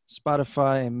 Stitcher,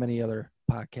 Spotify, and many other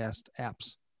podcast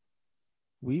apps.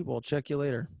 We will check you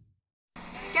later.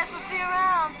 Guess we'll see you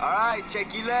around. All right,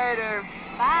 check you later.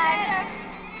 Bye.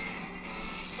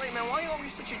 Wait, man, why are you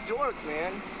always such a dork,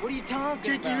 man? What are you talking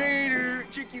Check about? you later.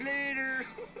 Check you later.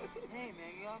 Hey,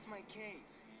 man, get off my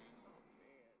case.